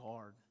just too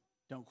hard.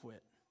 Don't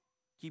quit.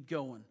 Keep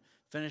going.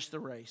 Finish the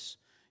race.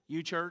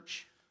 You,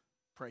 church,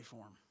 pray for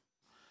them.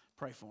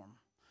 Pray for them.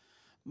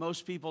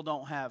 Most people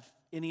don't have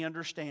any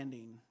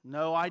understanding,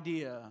 no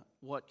idea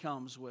what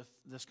comes with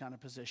this kind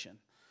of position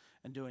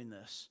and doing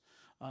this.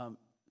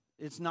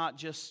 It's not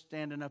just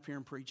standing up here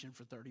and preaching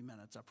for 30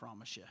 minutes, I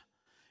promise you.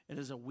 It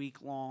is a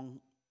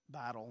week-long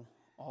battle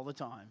all the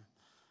time.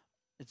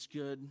 It's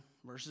good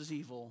versus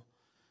evil.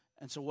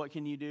 And so what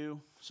can you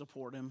do?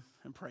 Support him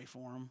and pray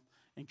for him.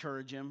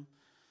 Encourage him.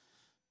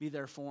 Be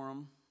there for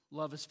him.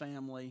 Love his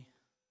family.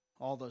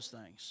 All those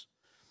things.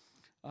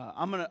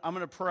 I'm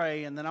gonna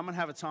pray, and then I'm gonna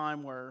have a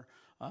time where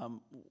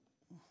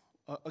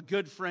a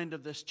good friend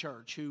of this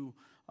church who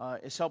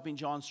is helping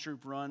John Stroop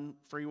run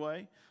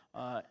Freeway,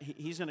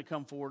 he's going to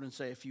come forward and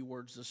say a few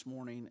words this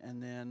morning,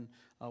 and then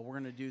we're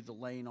going to do the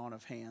laying on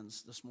of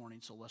hands this morning.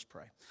 So let's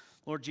pray.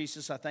 Lord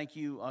Jesus, I thank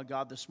you,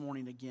 God, this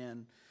morning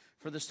again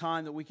for this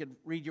time that we could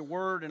read your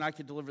word and I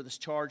could deliver this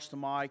charge to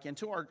Mike and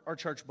to our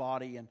church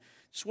body. And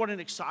just what an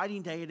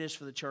exciting day it is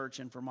for the church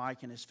and for Mike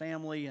and his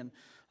family. And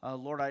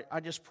Lord, I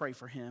just pray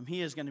for him.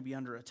 He is going to be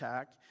under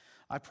attack.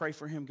 I pray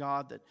for him,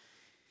 God, that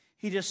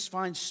he just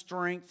finds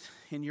strength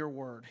in your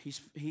word.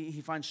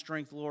 He finds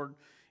strength, Lord,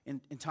 in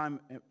time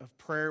of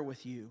prayer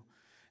with you.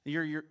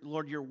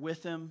 Lord, you're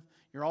with him.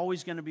 You're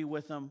always going to be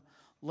with him.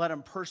 Let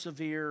him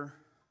persevere,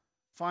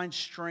 find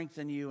strength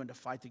in you, and to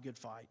fight the good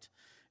fight.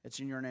 It's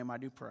in your name I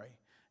do pray.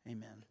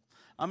 Amen.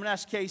 I'm going to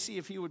ask Casey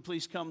if he would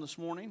please come this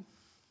morning.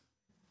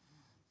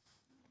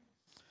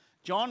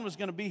 John was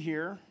going to be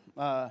here,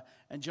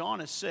 and John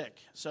is sick.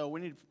 So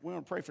we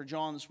want to pray for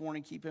John this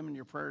morning. Keep him in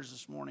your prayers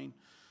this morning.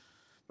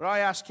 But I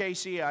asked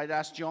Casey, I'd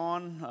asked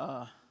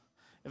John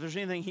if there's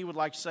anything he would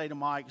like to say to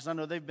Mike, because I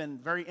know they've been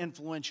very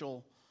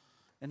influential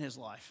in his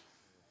life.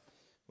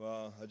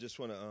 Well, I just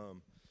want to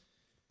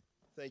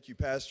thank you,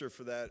 Pastor,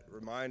 for that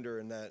reminder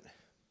and that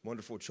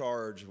wonderful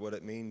charge of what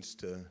it means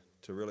to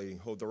really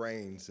hold the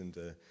reins and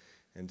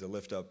to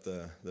lift up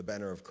the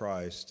banner of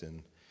Christ.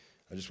 And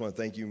I just want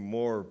to thank you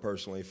more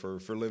personally for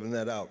living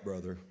that out,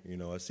 brother. You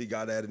know, I see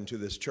God adding to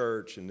this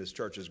church, and this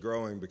church is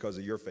growing because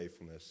of your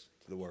faithfulness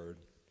to the word.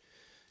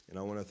 And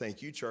I want to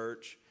thank you,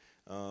 church.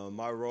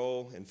 My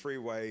role in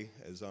Freeway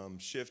has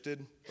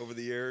shifted over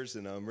the years,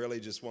 and I'm really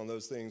just one of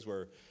those things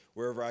where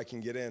wherever I can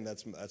get in,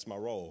 that's my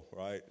role,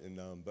 right? And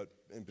but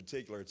in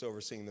particular, it's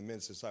overseeing the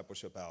men's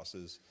discipleship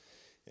houses.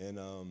 And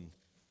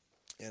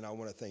I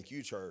want to thank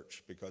you,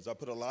 church, because I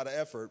put a lot of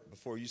effort.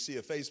 Before you see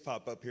a face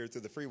pop up here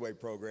through the Freeway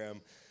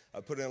program,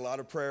 I put in a lot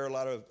of prayer, a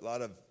lot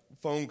of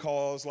phone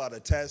calls, a lot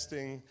of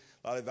testing,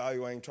 a lot of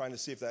evaluating, trying to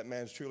see if that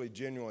man's truly,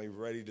 genuinely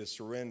ready to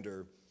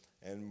surrender.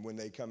 And when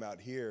they come out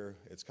here,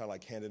 it's kind of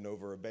like handing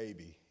over a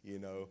baby, you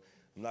know.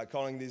 I'm not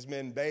calling these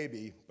men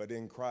baby, but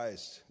in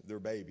Christ, they're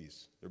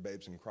babies. They're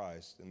babes in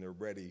Christ, and they're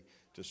ready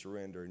to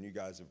surrender. And you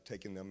guys have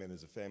taken them in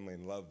as a family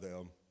and loved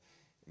them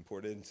and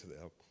poured into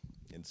them.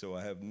 And so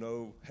I have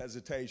no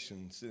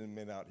hesitation sending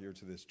men out here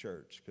to this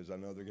church because I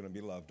know they're going to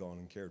be loved on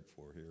and cared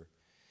for here.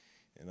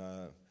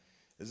 And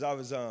as I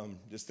was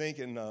just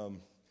thinking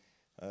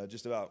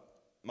just about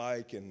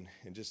Mike and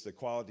just the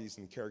qualities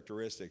and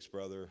characteristics,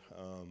 brother,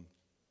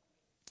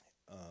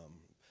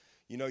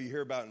 you know, you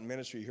hear about in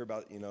ministry, you hear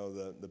about, you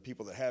know, the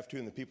people that have to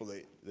and the people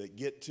that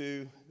get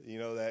to, you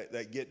know,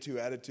 that get to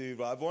attitude.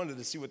 Well, I've wanted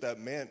to see what that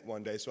meant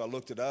one day, so I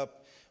looked it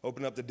up,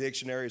 opened up the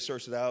dictionary,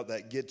 searched it out,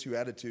 that get to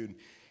attitude.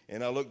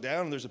 And I looked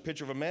down, and there's a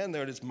picture of a man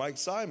there, and it's Mike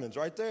Simons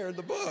right there in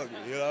the book,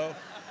 you know.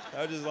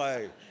 I was just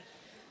like,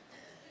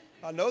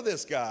 I know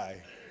this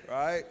guy,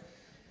 right?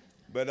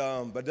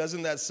 But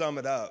doesn't that sum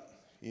it up,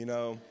 you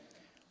know?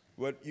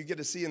 what you get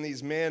to see in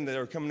these men that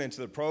are coming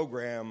into the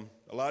program,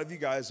 a lot of you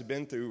guys have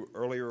been through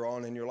earlier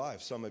on in your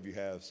life. Some of you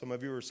have. Some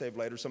of you were saved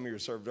later. Some of you were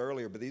served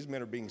earlier. But these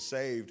men are being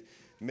saved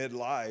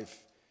midlife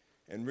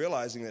and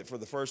realizing that for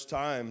the first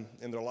time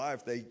in their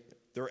life,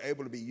 they're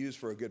able to be used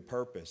for a good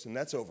purpose. And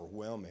that's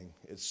overwhelming.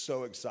 It's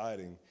so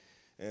exciting.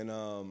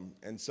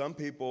 And some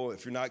people,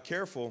 if you're not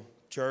careful,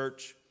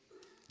 church,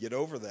 get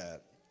over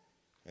that.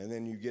 And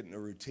then you get in a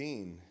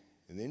routine.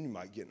 And then you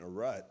might get in a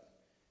rut.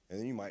 And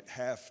then you might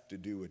have to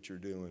do what you're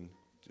doing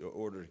in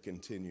order to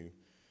continue.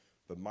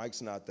 But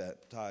Mike's not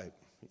that type.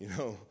 You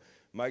know,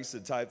 Mike's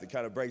the type that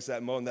kind of breaks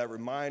that mold and that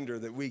reminder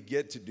that we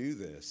get to do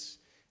this.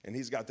 And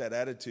he's got that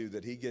attitude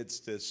that he gets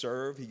to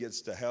serve, he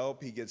gets to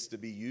help, he gets to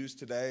be used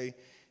today.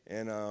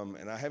 And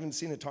I haven't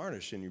seen a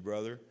tarnish in you,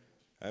 brother.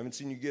 I haven't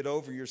seen you get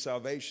over your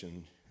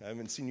salvation. I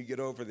haven't seen you get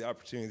over the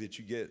opportunity that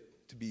you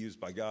get to be used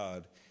by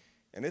God.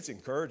 And it's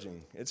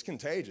encouraging. It's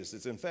contagious.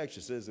 It's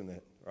infectious, isn't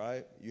it?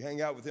 Right? You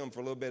hang out with him for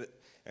a little bit,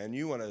 and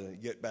you want to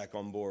get back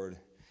on board.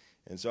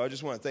 And so I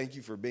just want to thank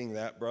you for being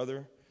that,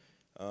 brother.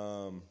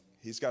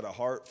 He's got a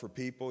heart for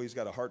people. He's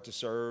got a heart to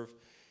serve.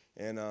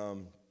 And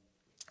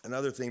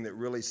another thing that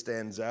really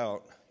stands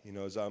out, you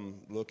know, as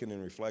I'm looking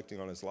and reflecting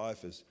on his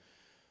life is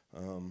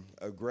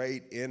a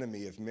great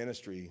enemy of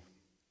ministry,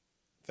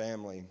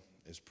 family,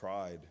 is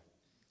pride,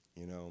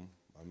 you know.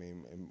 I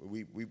mean,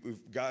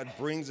 God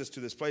brings us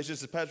to this place.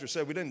 Just as Pastor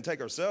said, we didn't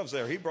take ourselves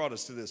there. He brought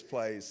us to this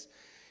place.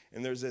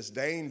 And there's this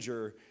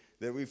danger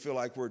that we feel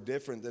like we're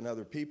different than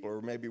other people, or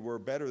maybe we're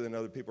better than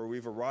other people, or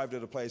we've arrived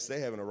at a place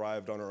they haven't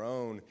arrived on our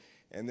own.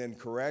 And then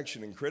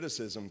correction and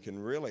criticism can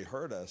really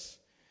hurt us.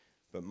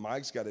 But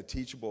Mike's got a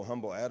teachable,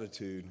 humble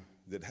attitude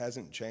that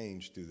hasn't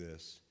changed through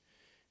this.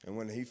 And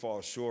when he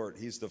falls short,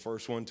 he's the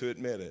first one to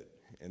admit it.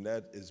 And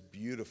that is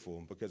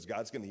beautiful because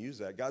God's going to use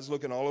that. God's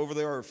looking all over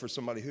the earth for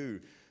somebody who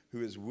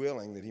is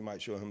willing that he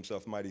might show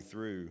himself mighty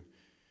through.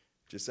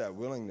 Just that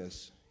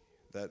willingness,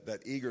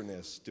 that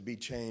eagerness to be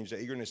changed, that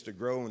eagerness to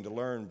grow and to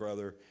learn,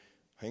 brother.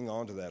 Hang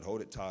on to that.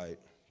 Hold it tight.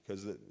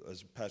 Because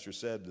as Pastor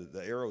said,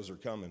 the arrows are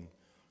coming.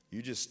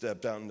 You just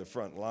stepped out in the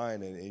front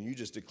line and you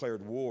just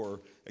declared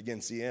war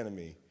against the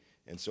enemy.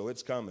 And so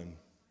it's coming.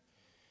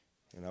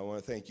 And I want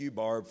to thank you,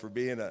 Barb, for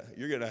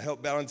you're going to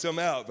help balance him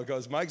out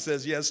because Mike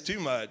says yes too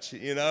much,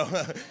 you know.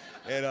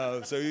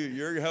 And so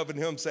you're helping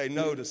him say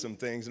no to some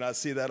things, and I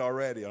see that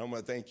already. And I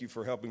want to thank you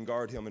for helping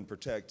guard him and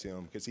protect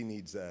him because he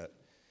needs that.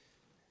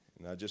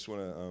 And I just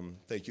want to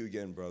thank you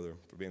again, brother,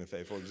 for being a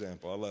faithful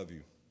example. I love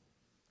you.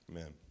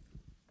 Amen.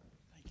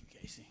 Thank you,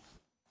 Casey.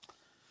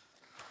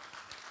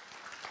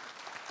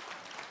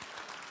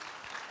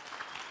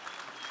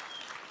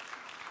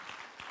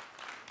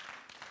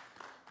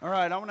 All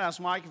right, I want to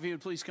ask Mike if he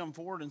would please come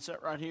forward and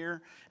sit right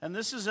here. And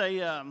this is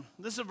a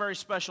very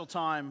special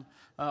time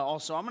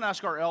also. I'm going to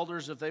ask our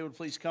elders if they would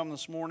please come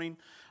this morning.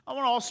 I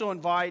want to also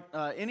invite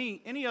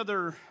any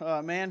other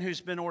man who's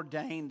been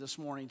ordained this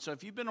morning. So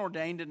if you've been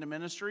ordained into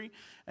ministry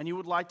and you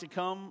would like to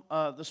come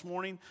this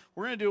morning,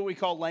 we're going to do what we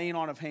call laying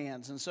on of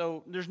hands. And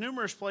so there's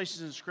numerous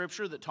places in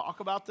Scripture that talk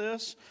about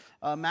this.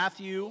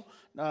 Matthew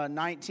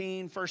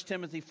 19, 1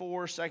 Timothy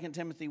 4, 2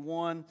 Timothy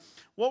 1.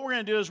 What we're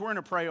going to do is we're going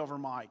to pray over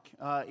Mike.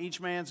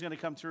 Each man's going to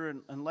come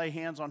through and lay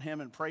hands on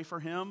him and pray for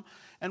him.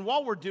 And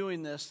while we're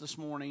doing this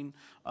morning,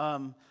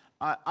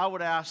 I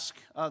would ask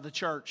the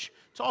church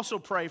to also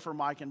pray for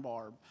Mike and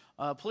Barb.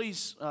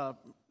 Please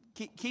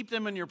keep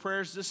them in your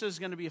prayers. This is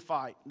going to be a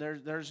fight.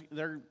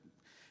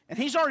 And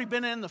he's already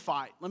been in the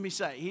fight, let me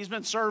say. He's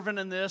been serving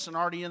in this and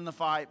already in the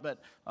fight, but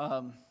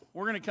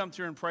we're going to come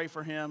through and pray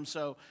for him.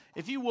 So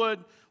if you would,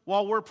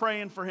 while we're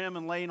praying for him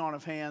and laying on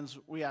of hands,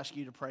 we ask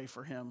you to pray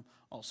for him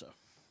also.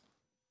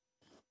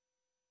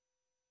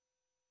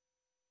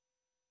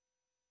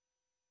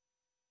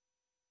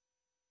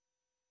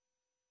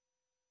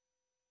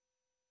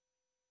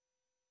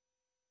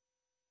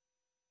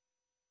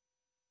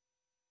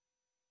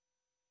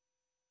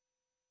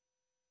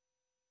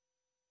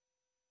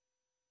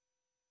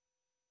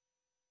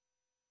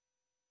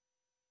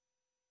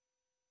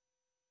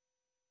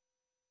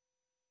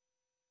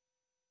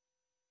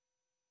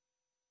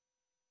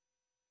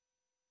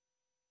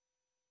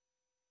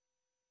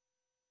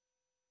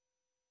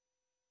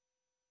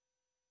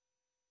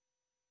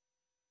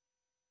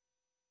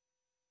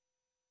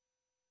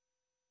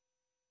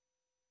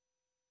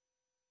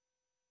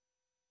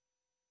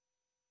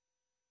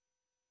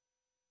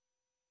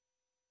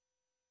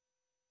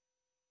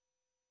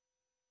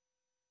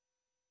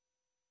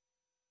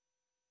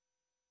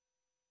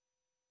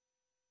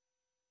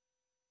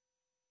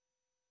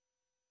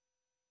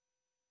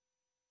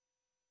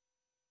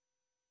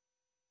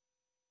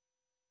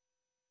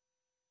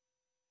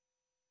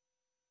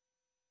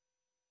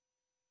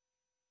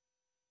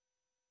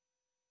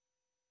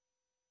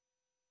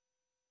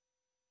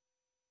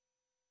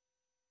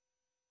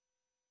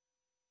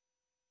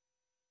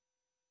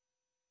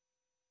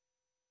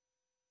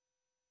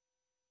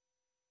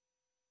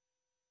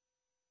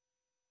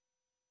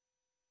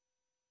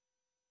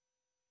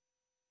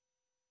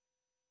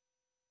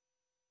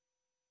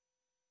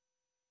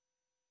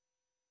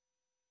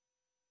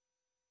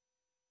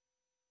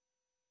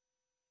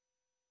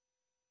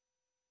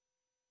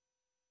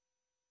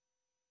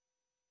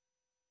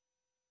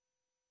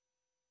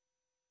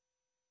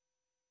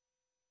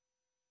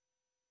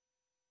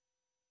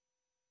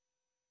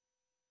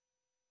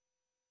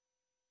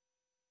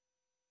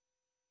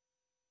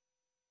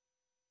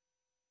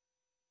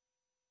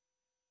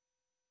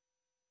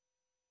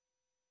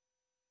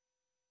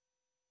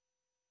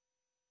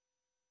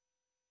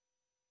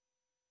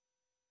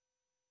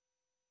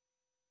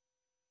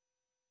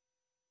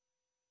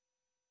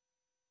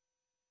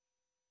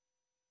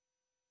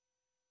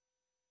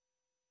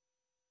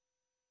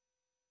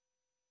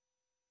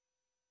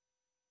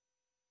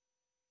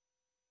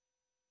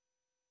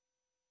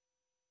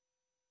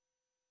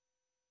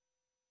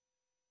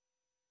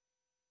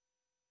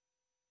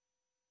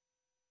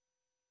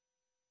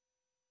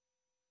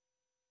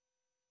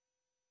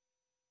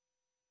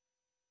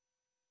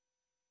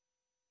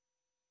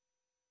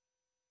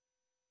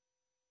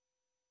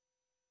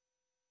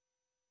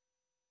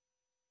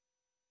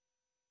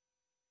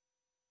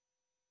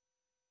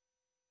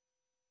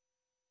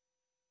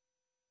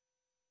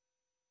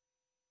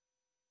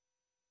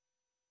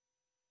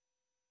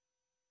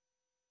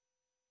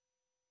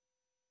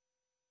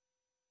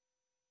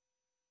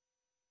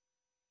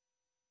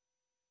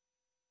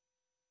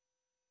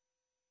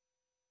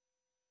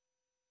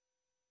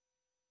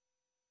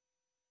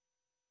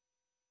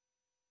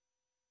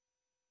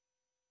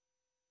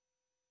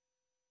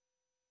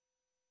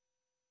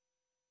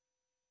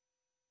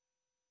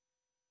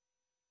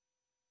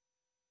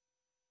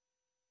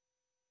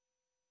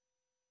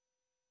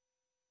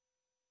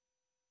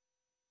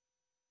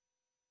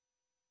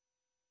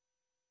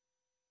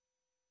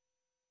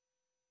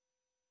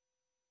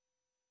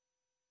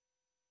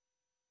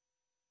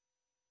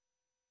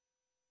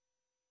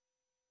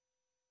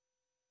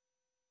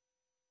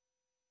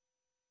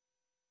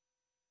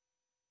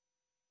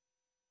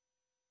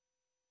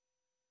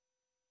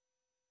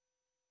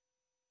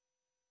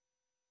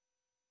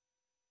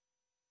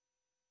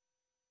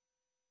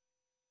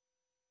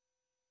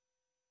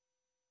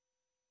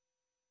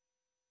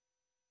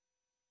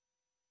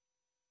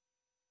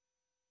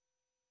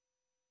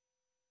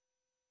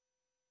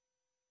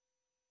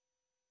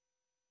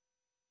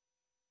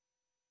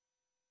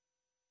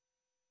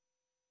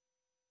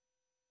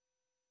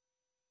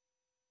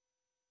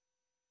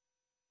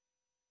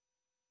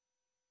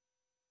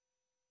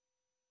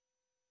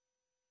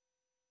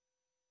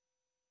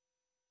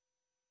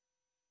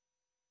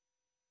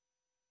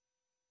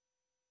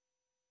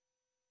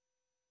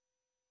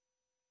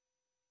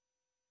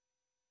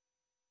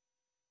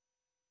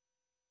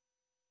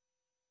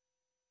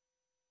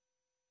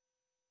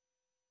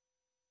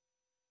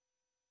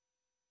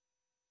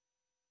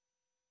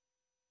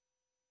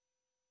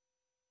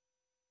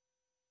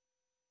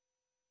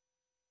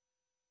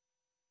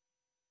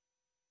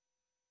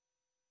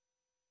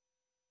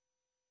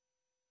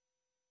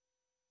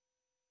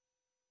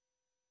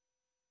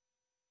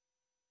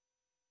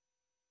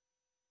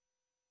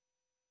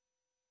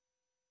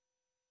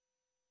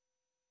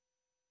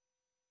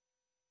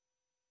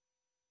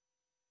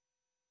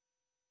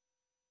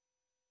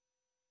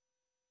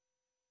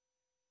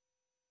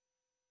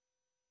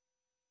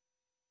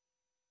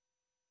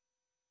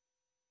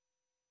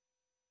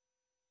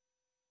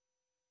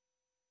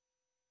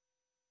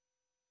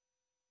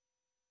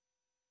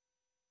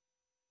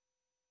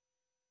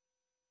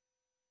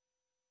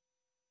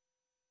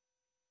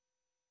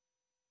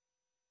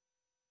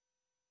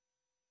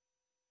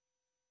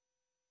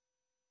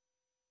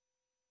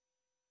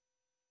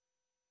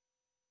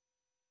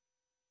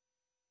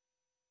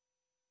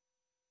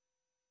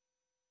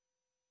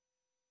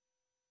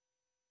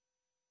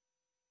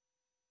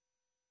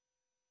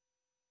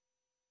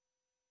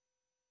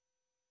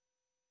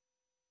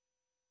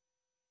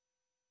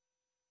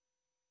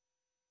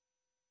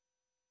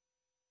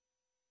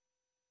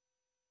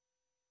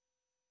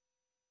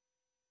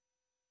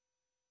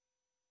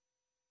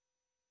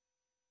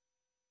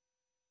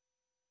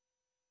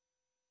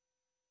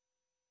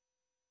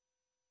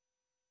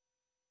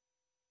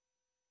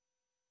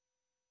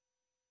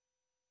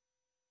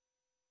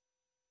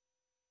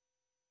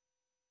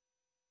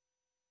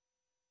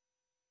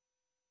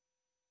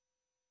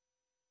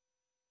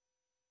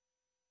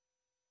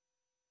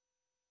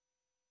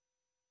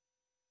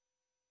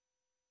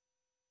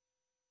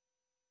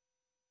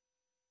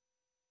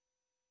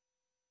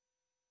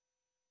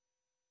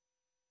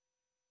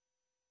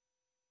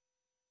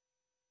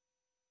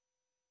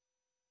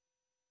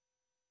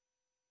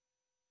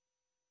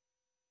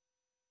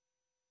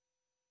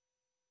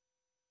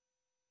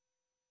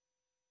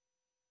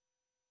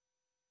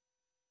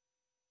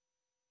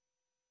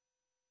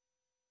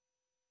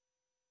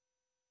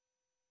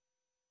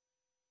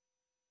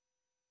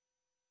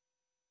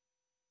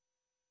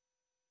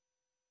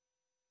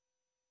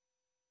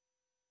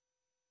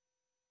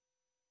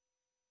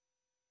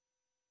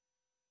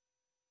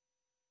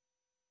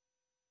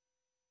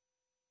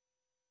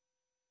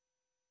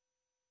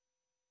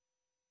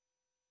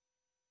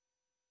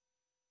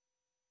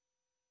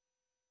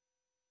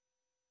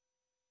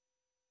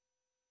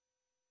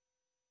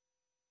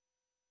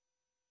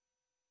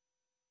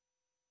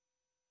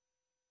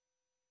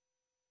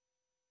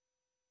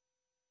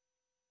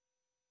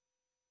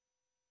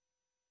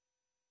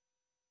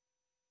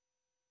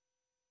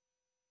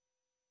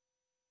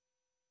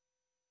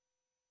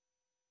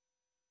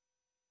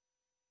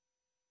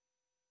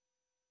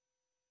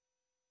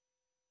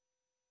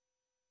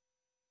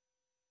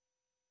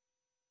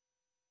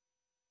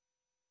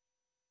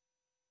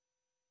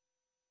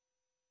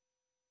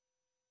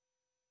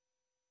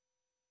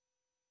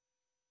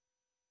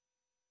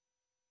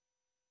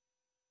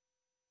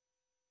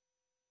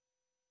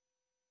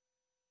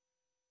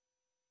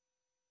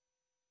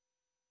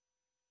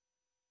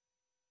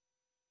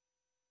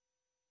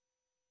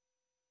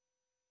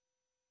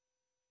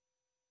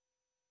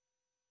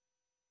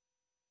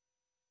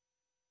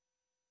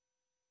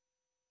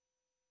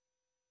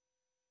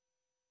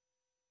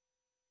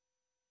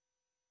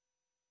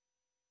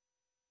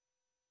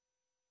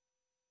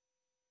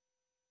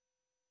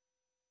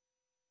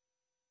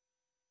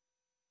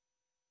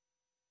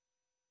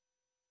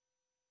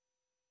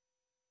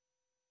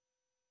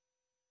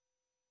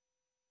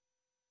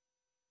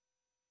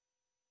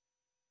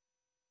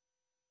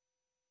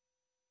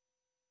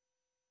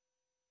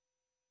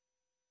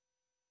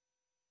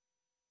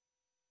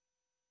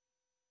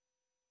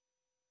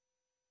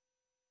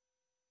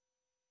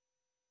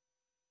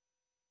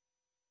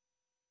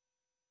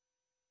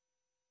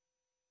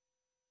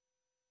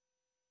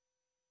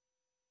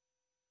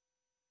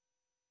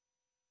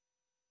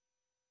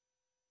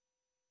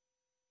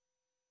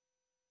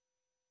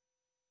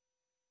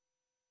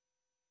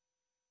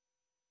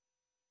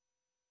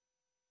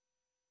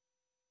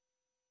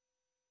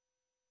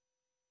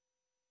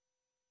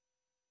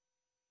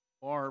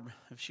 Barb,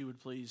 if she would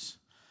please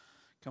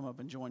come up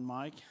and join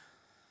Mike.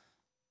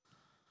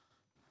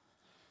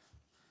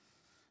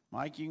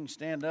 Mike, you can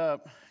stand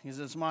up because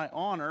it's my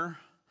honor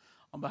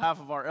on behalf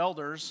of our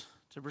elders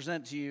to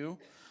present to you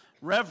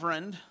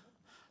Reverend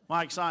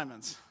Mike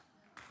Simons.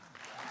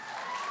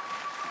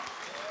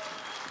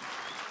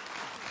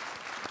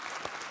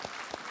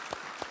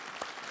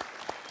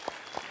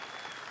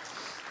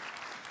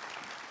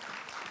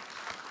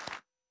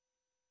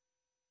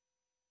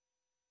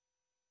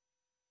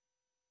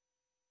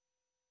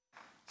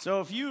 So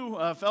if you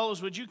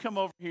fellows, would you come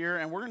over here,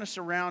 and we're going to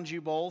surround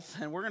you both,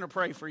 and we're going to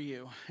pray for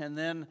you. And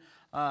then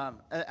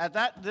at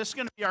that, this is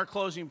going to be our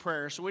closing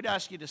prayer. So we'd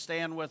ask you to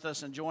stand with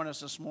us and join us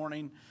this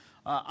morning.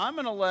 I'm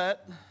going to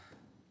let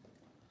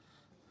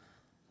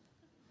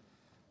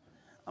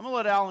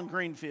Alan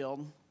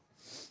Greenfield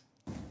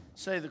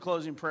say the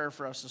closing prayer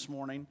for us this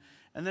morning.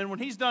 And then when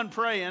he's done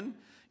praying,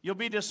 you'll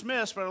be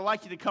dismissed, but I'd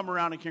like you to come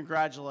around and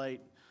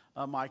congratulate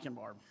Mike and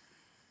Barb.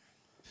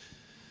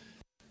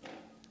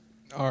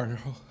 Our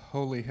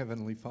Holy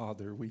Heavenly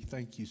Father, we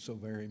thank you so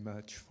very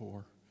much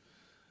for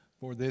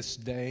this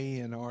day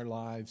in our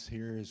lives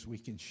here as we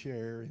can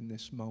share in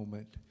this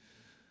moment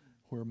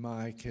where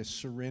Mike has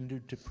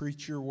surrendered to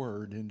preach your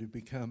word and to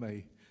become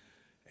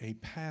a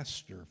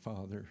pastor,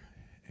 Father,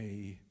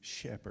 a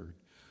shepherd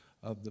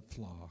of the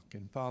flock.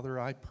 And Father,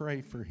 I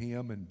pray for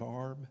him and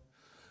Barb.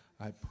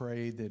 I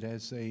pray that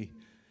as they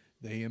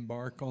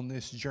embark on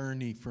this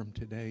journey from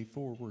today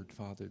forward,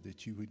 Father,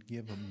 that you would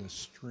give them the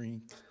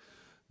strength,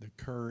 the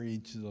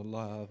courage, the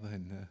love,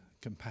 and the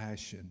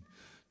compassion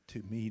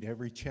to meet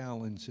every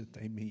challenge that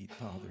they meet,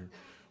 Father,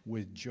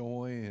 with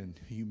joy and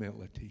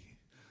humility.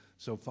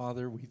 So,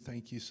 Father, we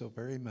thank you so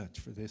very much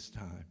for this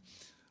time.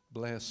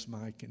 Bless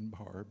Mike and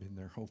Barb and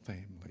their whole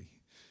family.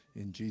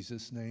 In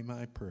Jesus' name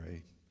I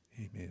pray.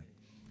 Amen.